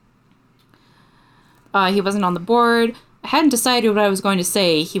 He wasn't on the board. I hadn't decided what I was going to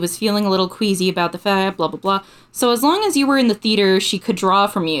say. He was feeling a little queasy about the fact, blah, blah, blah. So as long as you were in the theater, she could draw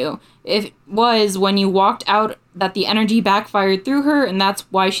from you. It was when you walked out that the energy backfired through her, and that's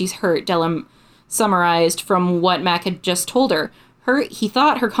why she's hurt, Della summarized from what Mac had just told her. He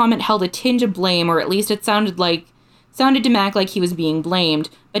thought her comment held a tinge of blame, or at least it sounded to Mac like he was being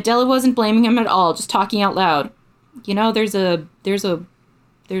blamed. But Della wasn't blaming him at all, just talking out loud. You know, there's a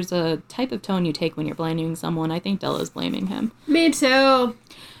type of tone you take when you're blaming someone. I think Della's blaming him. Me too.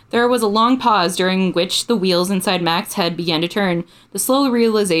 There was a long pause during which the wheels inside Mac's head began to turn. The slow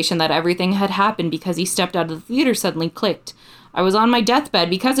realization that everything had happened because he stepped out of the theater suddenly clicked. I was on my deathbed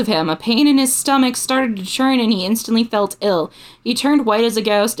because of him. A pain in his stomach started to churn and he instantly felt ill. He turned white as a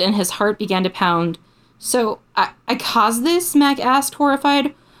ghost and his heart began to pound. So, I caused this? Mac asked,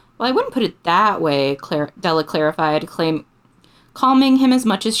 horrified. Well, I wouldn't put it that way, Della clarified, calming him as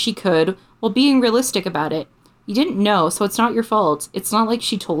much as she could, while being realistic about it. You didn't know, so it's not your fault. It's not like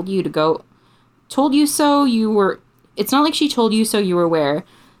she told you to go... It's not like she told you so you were aware.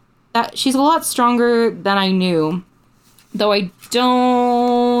 That she's a lot stronger than I knew. Though I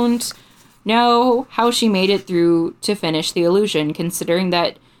don't know how she made it through to finish the illusion, considering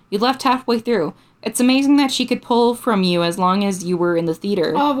that you left halfway through. It's amazing that she could pull from you as long as you were in the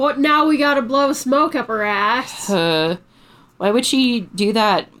theater. Oh, what? Now we gotta blow smoke up her ass. Why would she do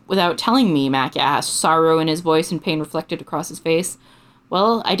that without telling me, Mac asked, sorrow in his voice and pain reflected across his face.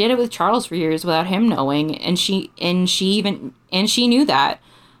 Well, I did it with Charles for years without him knowing, and she knew that.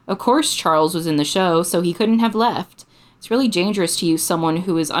 Of course Charles was in the show, so he couldn't have left. It's really dangerous to use someone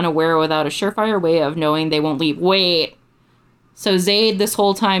who is unaware without a surefire way of knowing they won't leave. Wait. So Zaid this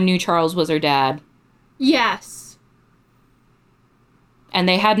whole time knew Charles was her dad. Yes. And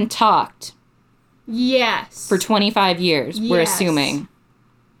they hadn't talked. Yes. For 25 years, yes. We're assuming.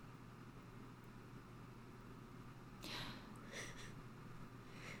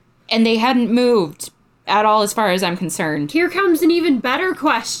 And they hadn't moved at all as far as I'm concerned. Here comes an even better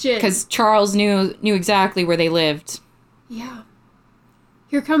question. Because Charles knew exactly where they lived. Yeah.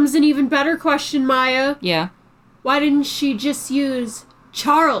 Here comes an even better question, Maya. Yeah. Why didn't she just use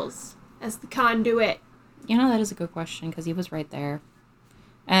Charles as the conduit? You know, that is a good question, because he was right there.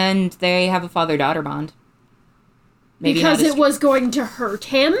 And they have a father-daughter bond. Maybe because it was going to hurt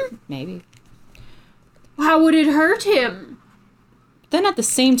him? Maybe. How would it hurt him? Then at the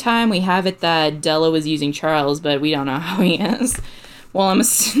same time, we have it that Della was using Charles, but we don't know how he is. Well,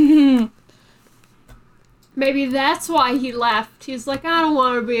 I'm Maybe that's why he left. He's like, I don't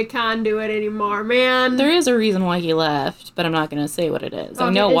want to be a conduit anymore, man. There is a reason why he left, but I'm not going to say what it is. Okay, I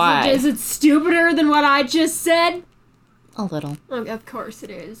know why. Is it stupider than what I just said? A little. Oh, of course it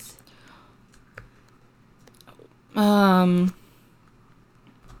is. Of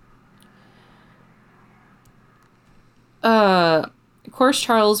course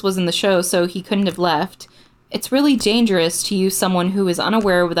Charles was in the show, so he couldn't have left. It's really dangerous to use someone who is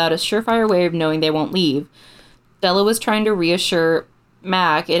unaware without a surefire way of knowing they won't leave. Della was trying to reassure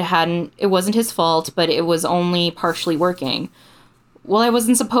Mac it wasn't his fault, but it was only partially working. Well, I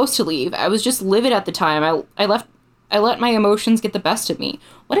wasn't supposed to leave. I was just livid at the time. I let my emotions get the best of me.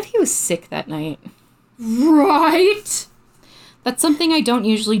 What if he was sick that night? Right? That's something I don't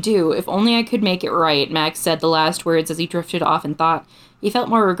usually do. If only I could make it right, Max said the last words as he drifted off in thought. He felt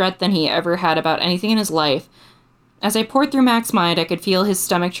more regret than he ever had about anything in his life. As I poured through Mac's mind, I could feel his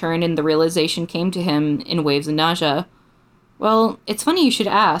stomach churn and the realization came to him in waves of nausea. Well, it's funny you should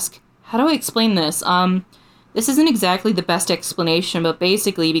ask. How do I explain this? This isn't exactly the best explanation, but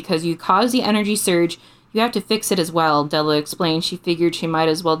basically because you caused the energy surge, you have to fix it as well, Della explained. She figured she might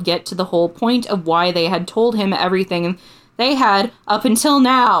as well get to the whole point of why they had told him everything they had up until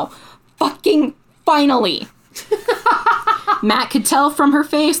now. Fucking finally! Matt could tell from her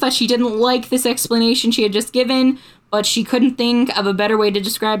face that she didn't like this explanation she had just given, but she couldn't think of a better way to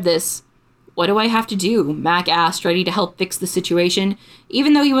describe this. What do I have to do? Mac asked, ready to help fix the situation.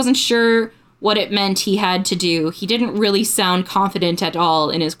 Even though he wasn't sure what it meant he had to do, he didn't really sound confident at all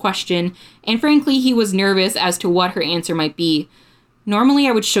in his question, and frankly, he was nervous as to what her answer might be. Normally,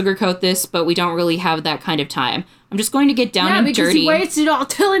 I would sugarcoat this, but we don't really have that kind of time. I'm just going to get down and dirty. Yeah, because he wasted all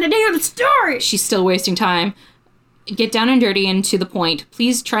telling a damn story! She's still wasting time. Get down and dirty and to the point.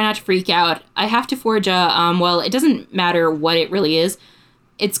 Please try not to freak out. I have to forge well, it doesn't matter what it really is.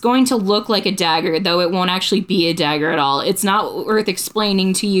 It's going to look like a dagger, though it won't actually be a dagger at all. It's not worth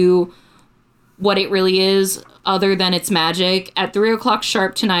explaining to you what it really is, other than it's magic. At 3 o'clock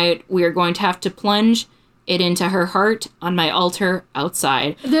sharp tonight, we are going to have to plunge it into her heart on my altar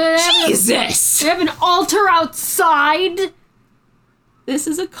outside. Jesus! They have an altar outside? This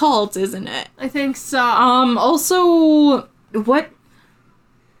is a cult, isn't it? I think so. Also, what...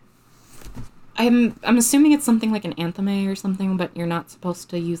 I'm assuming it's something like an antheme or something, but you're not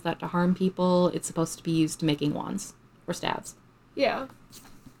supposed to use that to harm people. It's supposed to be used to making wands or staves. Yeah.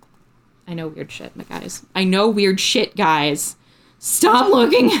 I know weird shit, guys. I know weird shit, guys. Stop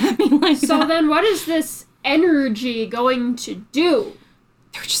looking at me like that. So then what is this energy going to do?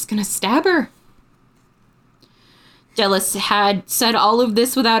 They're just gonna stab her. Jealous had said all of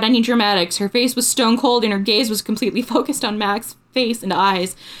this without any dramatics. Her face was stone cold and her gaze was completely focused on Mac's face and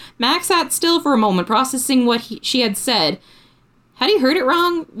eyes. Mac sat still for a moment, processing what she had said. Had he heard it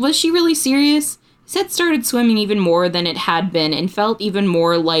wrong? Was she really serious? His head started swimming even more than it had been and felt even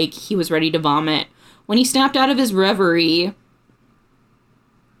more like he was ready to vomit. When he snapped out of his reverie...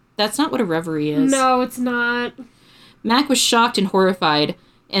 That's not what a reverie is. No, it's not. Mac was shocked and horrified,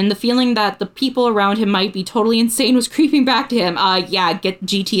 and the feeling that the people around him might be totally insane was creeping back to him. Yeah, get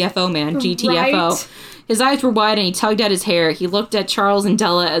GTFO, man. GTFO. Right? His eyes were wide and he tugged at his hair. He looked at Charles and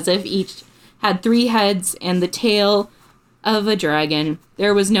Della as if each had 3 heads and the tail of a dragon.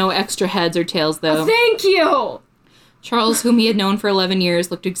 There was no extra heads or tails, though. Thank you! Charles, whom he had known for 11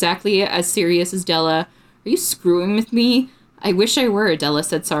 years, looked exactly as serious as Della. Are you screwing with me? I wish I were, Della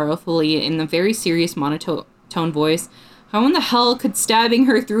said sorrowfully in a very serious monotone voice. How in the hell could stabbing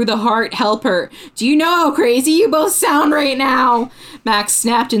her through the heart help her? Do you know how crazy you both sound right now? Max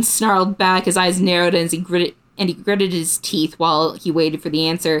snapped and snarled back, his eyes narrowed as he gritted his teeth while he waited for the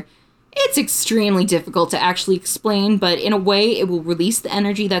answer. It's extremely difficult to actually explain, but in a way it will release the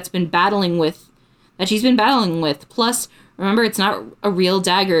energy that she's been battling with. Plus, remember, it's not a real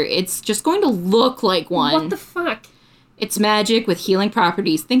dagger. It's just going to look like one. What the fuck? It's magic with healing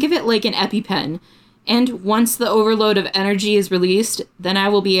properties. Think of it like an EpiPen. And once the overload of energy is released, then I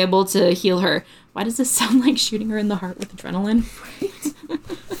will be able to heal her. Why does this sound like shooting her in the heart with adrenaline?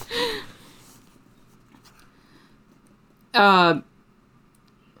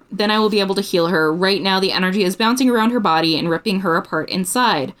 Then I will be able to heal her. Right now, the energy is bouncing around her body and ripping her apart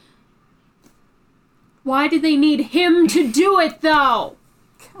inside. Why do they need him to do it, though?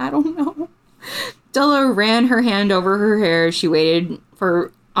 I don't know. Della ran her hand over her hair. She waited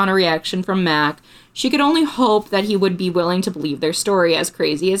on a reaction from Mac. She could only hope that he would be willing to believe their story, as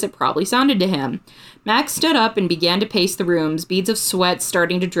crazy as it probably sounded to him. Max stood up and began to pace the rooms, beads of sweat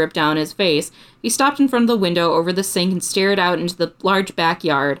starting to drip down his face. He stopped in front of the window over the sink and stared out into the large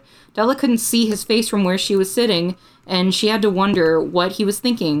backyard. Della couldn't see his face from where she was sitting, and she had to wonder what he was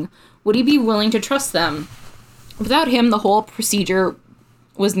thinking. Would he be willing to trust them? Without him, the whole procedure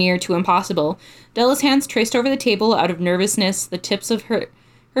was near to impossible. Della's hands traced over the table out of nervousness, the tips of her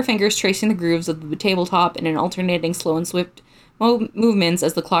fingers tracing the grooves of the tabletop in an alternating slow and swift movements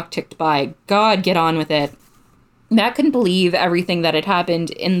as the clock ticked by. God, get on with it. Matt couldn't believe everything that had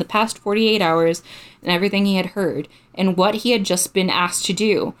happened in the past 48 hours and everything he had heard, and what he had just been asked to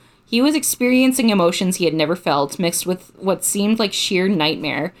do. He was experiencing emotions he had never felt, mixed with what seemed like sheer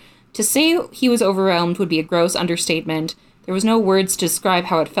nightmare. To say he was overwhelmed would be a gross understatement. There was no words to describe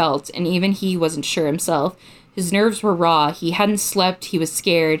how it felt, and even he wasn't sure himself. His nerves were raw, he hadn't slept, he was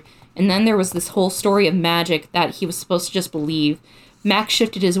scared, and then there was this whole story of magic that he was supposed to just believe. Max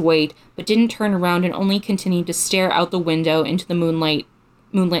shifted his weight, but didn't turn around and only continued to stare out the window into the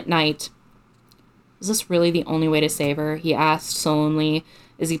moonlit night. Is this really the only way to save her? He asked sullenly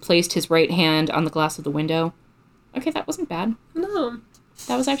as he placed his right hand on the glass of the window. Okay, that wasn't bad. No.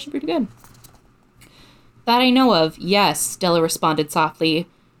 That was actually pretty good. That I know of, yes, Della responded softly.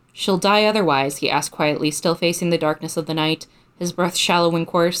 She'll die otherwise, he asked quietly, still facing the darkness of the night, his breath shallow and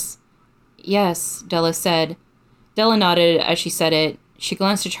coarse. Yes, Della said. Della nodded as she said it. She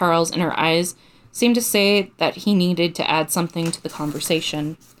glanced at Charles, and her eyes seemed to say that he needed to add something to the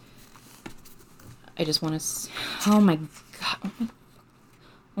conversation. I just want to... Oh my god.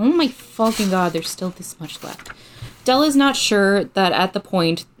 Oh my fucking god, there's still this much left. Della's not sure that at this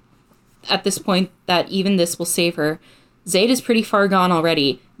point that even this will save her. Zayd is pretty far gone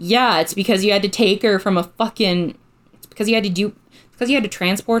already. Yeah, it's because you had to take her from a fucking... It's because you had to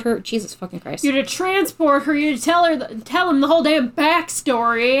transport her. Jesus fucking Christ. You had to transport her. You had to tell him the whole damn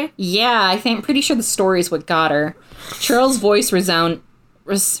backstory. Yeah, pretty sure the story's what got her. Charles' voice resounded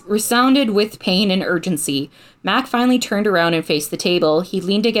with pain and urgency. Mac finally turned around and faced the table. He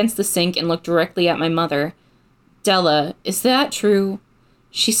leaned against the sink and looked directly at my mother. Della, is that true?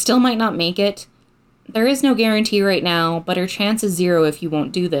 She still might not make it. There is no guarantee right now, but her chance is 0 if you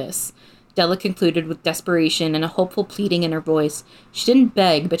won't do this. Della concluded with desperation and a hopeful pleading in her voice. She didn't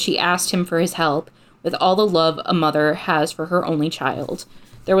beg, but she asked him for his help, with all the love a mother has for her only child.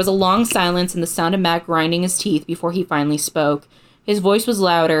 There was a long silence and the sound of Mac grinding his teeth before he finally spoke. His voice was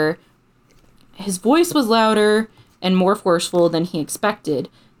louder and more forceful than he expected,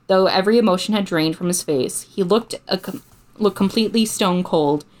 though every emotion had drained from his face. He looked completely stone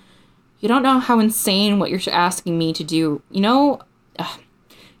cold. You don't know how insane what you're asking me to do.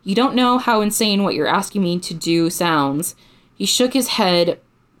 You don't know how insane what you're asking me to do sounds. He shook his head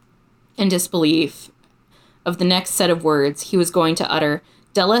in disbelief of the next set of words he was going to utter.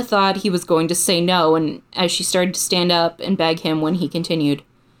 Della thought he was going to say no, and as she started to stand up and beg him when he continued,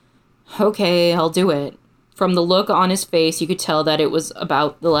 "Okay, I'll do it." From the look on his face, you could tell that it was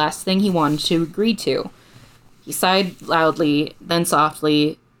about the last thing he wanted to agree to. He sighed loudly, then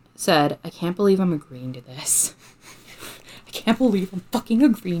softly said, "I can't believe I'm agreeing to this. I can't believe I'm fucking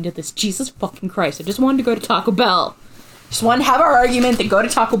agreeing to this. Jesus fucking Christ. I just wanted to go to Taco Bell. Just wanted to have our argument, then go to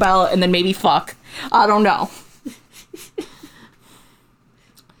Taco Bell, and then maybe fuck. I don't know."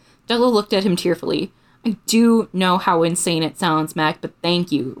 Della looked at him tearfully. "I do know how insane it sounds, Mac, but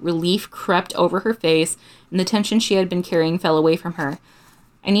thank you." Relief crept over her face, and the tension she had been carrying fell away from her.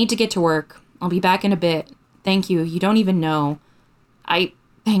 "I need to get to work. I'll be back in a bit. Thank you. You don't even know."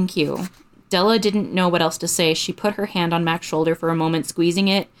 Thank you." Della didn't know what else to say. She put her hand on Mac's shoulder for a moment, squeezing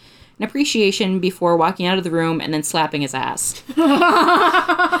it in appreciation before walking out of the room and then slapping his ass.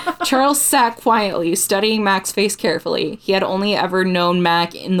 Charles sat quietly, studying Mac's face carefully. He had only ever known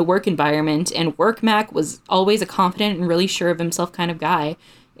Mac in the work environment, and work Mac was always a confident and really sure of himself kind of guy.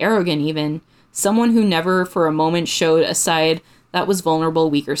 Arrogant, even. Someone who never for a moment showed a side that was vulnerable,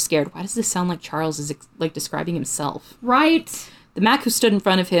 weak, or scared. Why does this sound like Charles is describing himself? Right. The Mac who stood in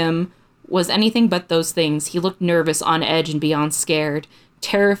front of him was anything but those things. He looked nervous, on edge, and beyond scared.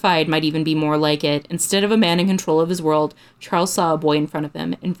 Terrified might even be more like it. Instead of a man in control of his world, Charles saw a boy in front of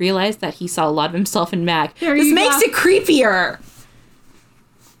him and realized that he saw a lot of himself in Mac. This makes it creepier!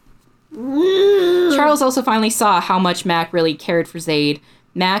 Charles also finally saw how much Mac really cared for Zaid.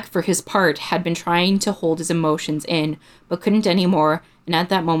 Mac, for his part, had been trying to hold his emotions in, but couldn't anymore, and at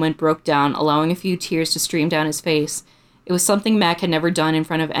that moment broke down, allowing a few tears to stream down his face. It was something Mac had never done in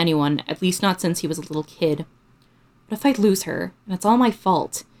front of anyone, at least not since he was a little kid. What if I lose her, and it's all my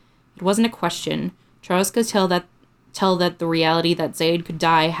fault? It wasn't a question. Charles could tell that the reality that Zaid could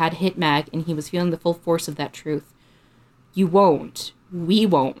die had hit Mac, and he was feeling the full force of that truth. "You won't. We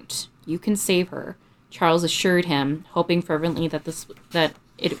won't. You can save her," Charles assured him, hoping fervently that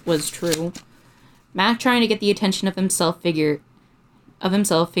it was true. Mac, trying to get the attention of himself, figured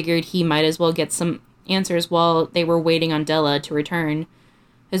he might as well get some answers while they were waiting on Della to return.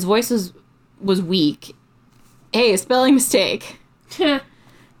 His voice was weak. "Hey, a spelling mistake."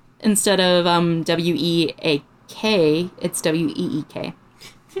 Instead of W-E-A-K, it's W-E-E-K.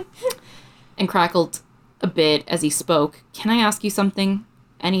 And crackled a bit as he spoke. "Can I ask you something?"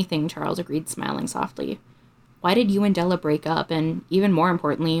 "Anything," Charles agreed, smiling softly. "Why did you and Della break up? And even more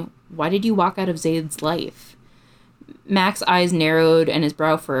importantly, why did you walk out of Zaid's life?" Mac's eyes narrowed and his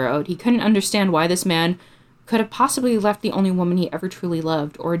brow furrowed. He couldn't understand why this man could have possibly left the only woman he ever truly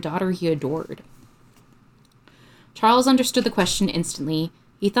loved, or a daughter he adored. Charles understood the question instantly.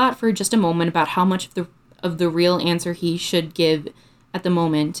 He thought for just a moment about how much of the real answer he should give at the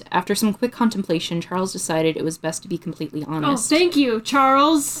moment. After some quick contemplation, Charles decided it was best to be completely honest. "Oh, thank you,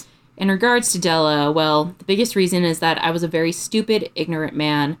 Charles." "In regards to Della, well, the biggest reason is that I was a very stupid, ignorant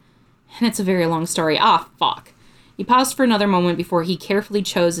man. And it's a very long story. Ah, fuck." He paused for another moment before he carefully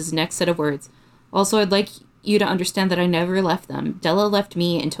chose his next set of words. "Also, I'd like you to understand that I never left them. Della left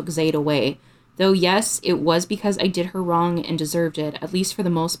me and took Zaid away. Though, yes, it was because I did her wrong and deserved it, at least for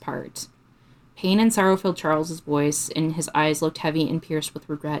the most part." Pain and sorrow filled Charles's voice, and his eyes looked heavy and pierced with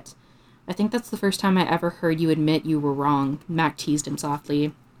regret. "I think that's the first time I ever heard you admit you were wrong," Mac teased him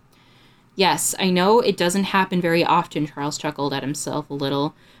softly. "Yes, I know it doesn't happen very often," Charles chuckled at himself a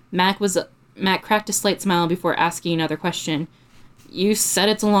little. Mac cracked a slight smile before asking another question. "You said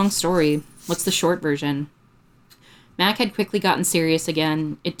it's a long story. What's the short version?" Mac had quickly gotten serious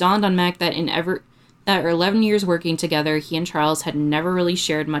again. It dawned on Mac that in 11 years working together, he and Charles had never really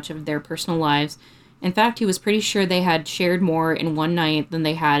shared much of their personal lives. In fact, he was pretty sure they had shared more in one night than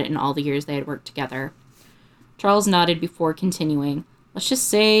they had in all the years they had worked together. Charles nodded before continuing. "Let's just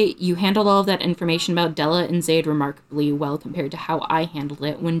say you handled all of that information about Della and Zaid remarkably well compared to how I handled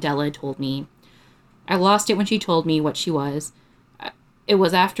it when Della told me. I lost it when she told me what she was. It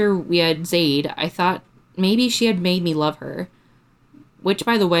was after we had Zaid. I thought maybe she had made me love her. which,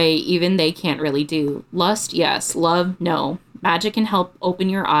 by the way, even they can't really do. Lust, yes. Love, no. Magic can help open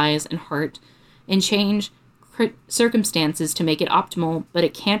your eyes and heart and change circumstances to make it optimal, but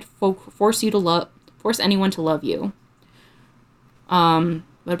it can't force anyone to love you. What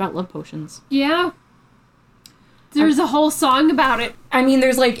about love potions? Yeah. There's a whole song about it. I mean,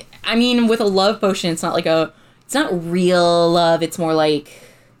 with a love potion, it's not real love. It's more like,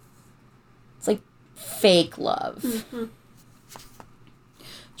 it's like fake love. Mm-hmm.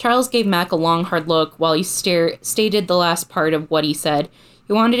 Charles gave Mac a long, hard look while he stated the last part of what he said.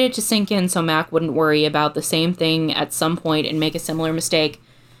 He wanted it to sink in so Mac wouldn't worry about the same thing at some point and make a similar mistake.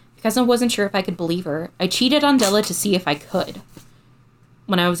 Because I wasn't sure if I could believe her. I cheated on Della to see if I could.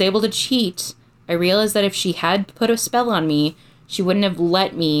 When I was able to cheat, I realized that if she had put a spell on me, she wouldn't have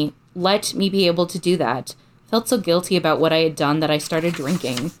let me be able to do that. I felt so guilty about what I had done that I started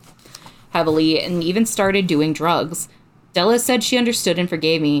drinking heavily and even started doing drugs. Della said she understood and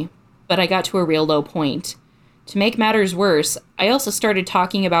forgave me, but I got to a real low point. To make matters worse, I also started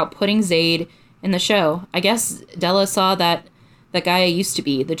talking about putting Zaid in the show. I guess Della saw that guy I used to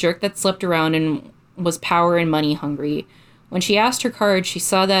be, the jerk that slept around and was power and money hungry. When she asked her card, she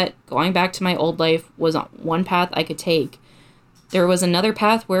saw that going back to my old life was one path I could take. There was another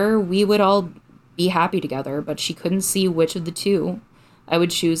path where we would all be happy together, but she couldn't see which of the two I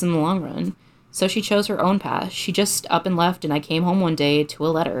would choose in the long run. So she chose her own path. She just up and left, and I came home one day to a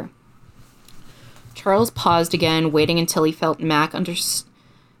letter. Charles paused again, waiting until he felt Mac understood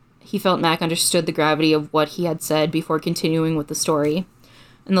the gravity of what he had said before continuing with the story.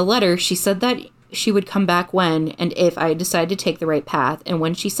 In the letter, she said that she would come back when and if I decided to take the right path, and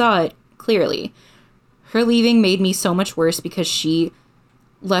when she saw it clearly. Her leaving made me so much worse because she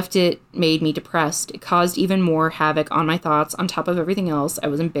left it made me depressed. It caused even more havoc on my thoughts. On top of everything else, I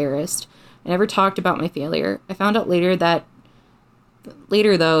was embarrassed. I never talked about my failure. I found out later,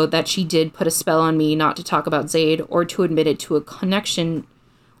 though, that she did put a spell on me not to talk about Zaid or to admit to a connection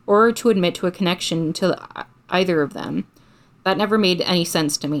to either of them. That never made any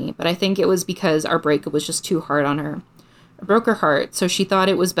sense to me, but I think it was because our breakup was just too hard on her. I broke her heart, so she thought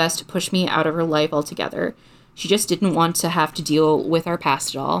it was best to push me out of her life altogether. She just didn't want to have to deal with our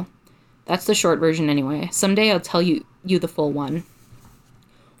past at all. That's the short version anyway. Someday I'll tell you the full one.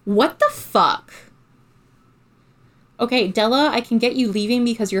 What the fuck? Okay, Della, I can get you leaving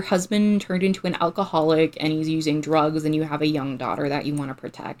because your husband turned into an alcoholic and he's using drugs and you have a young daughter that you want to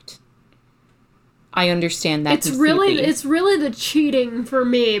protect. I understand that. It's really the cheating for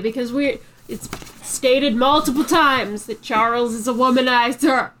me because it's stated multiple times that Charles is a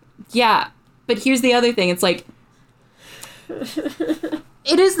womanizer. Yeah, but here's the other thing. It's like,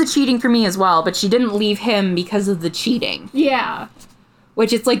 it is the cheating for me as well, but she didn't leave him because of the cheating. Yeah.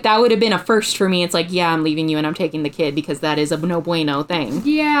 Which it's like, that would have been a first for me. It's like, yeah, I'm leaving you and I'm taking the kid because that is a no bueno thing.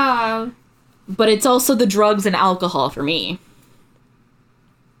 Yeah. But it's also the drugs and alcohol for me.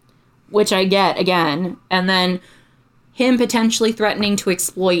 Which I get, again. And then him potentially threatening to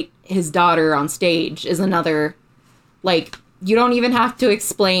exploit his daughter on stage is another, like, you don't even have to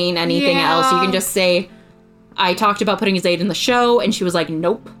explain anything else. You can just say, I talked about putting Zaid in the show, and she was like,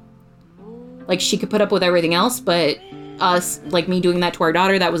 nope. Like, she could put up with everything else, but us, like me doing that to our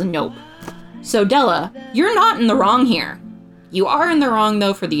daughter, that was a nope. So, Della, you're not in the wrong here. You are in the wrong,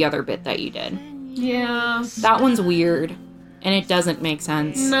 though, for the other bit that you did. Yeah. That one's weird, and it doesn't make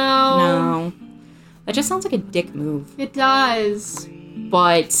sense. No. That just sounds like a dick move. It does.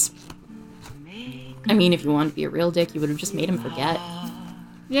 But, I mean, if you wanted to be a real dick, you would have just made him forget.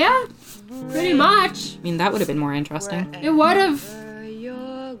 Yeah, pretty much. I mean, that would have been more interesting. It would have.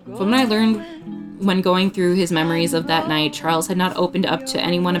 From what I learned when going through his memories of that night, Charles had not opened up to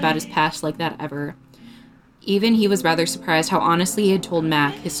anyone about his past like that ever. Even he was rather surprised how honestly he had told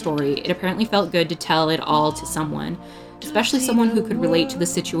Mac his story. It apparently felt good to tell it all to someone, especially someone who could relate to the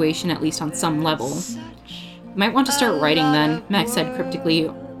situation at least on some level. You might want to start writing then, Mac said cryptically.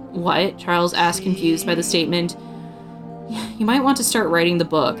 What? Charles asked, confused by the statement. You might want to start writing the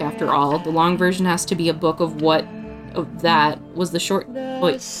book, after all. The long version has to be a book of what of that was the short...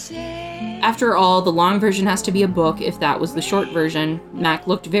 Wait. After all, the long version has to be a book if that was the short version. Mac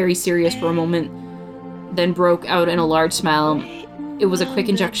looked very serious for a moment, then broke out in a large smile. It was a quick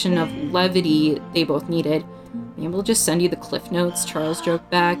injection of levity they both needed. Maybe we'll just send you the cliff notes, Charles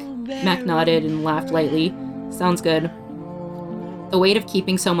joked back. Mac nodded and laughed lightly. Sounds good. The weight of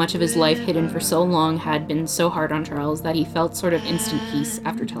keeping so much of his life hidden for so long had been so hard on Charles that he felt sort of instant peace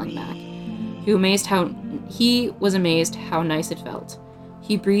after telling Mac. He was amazed how nice it felt.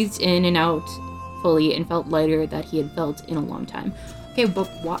 He breathed in and out fully and felt lighter than he had felt in a long time. Okay, but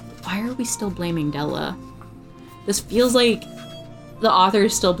why are we still blaming Della? This feels like the author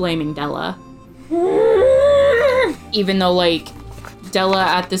is still blaming Della. Even though, like, Della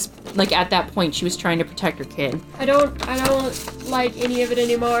at that point, she was trying to protect her kid. I don't like any of it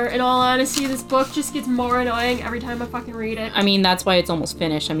anymore. In all honesty, this book just gets more annoying every time I fucking read it. I mean, that's why it's almost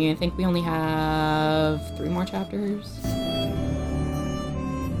finished. I mean, I think we only have 3 more chapters.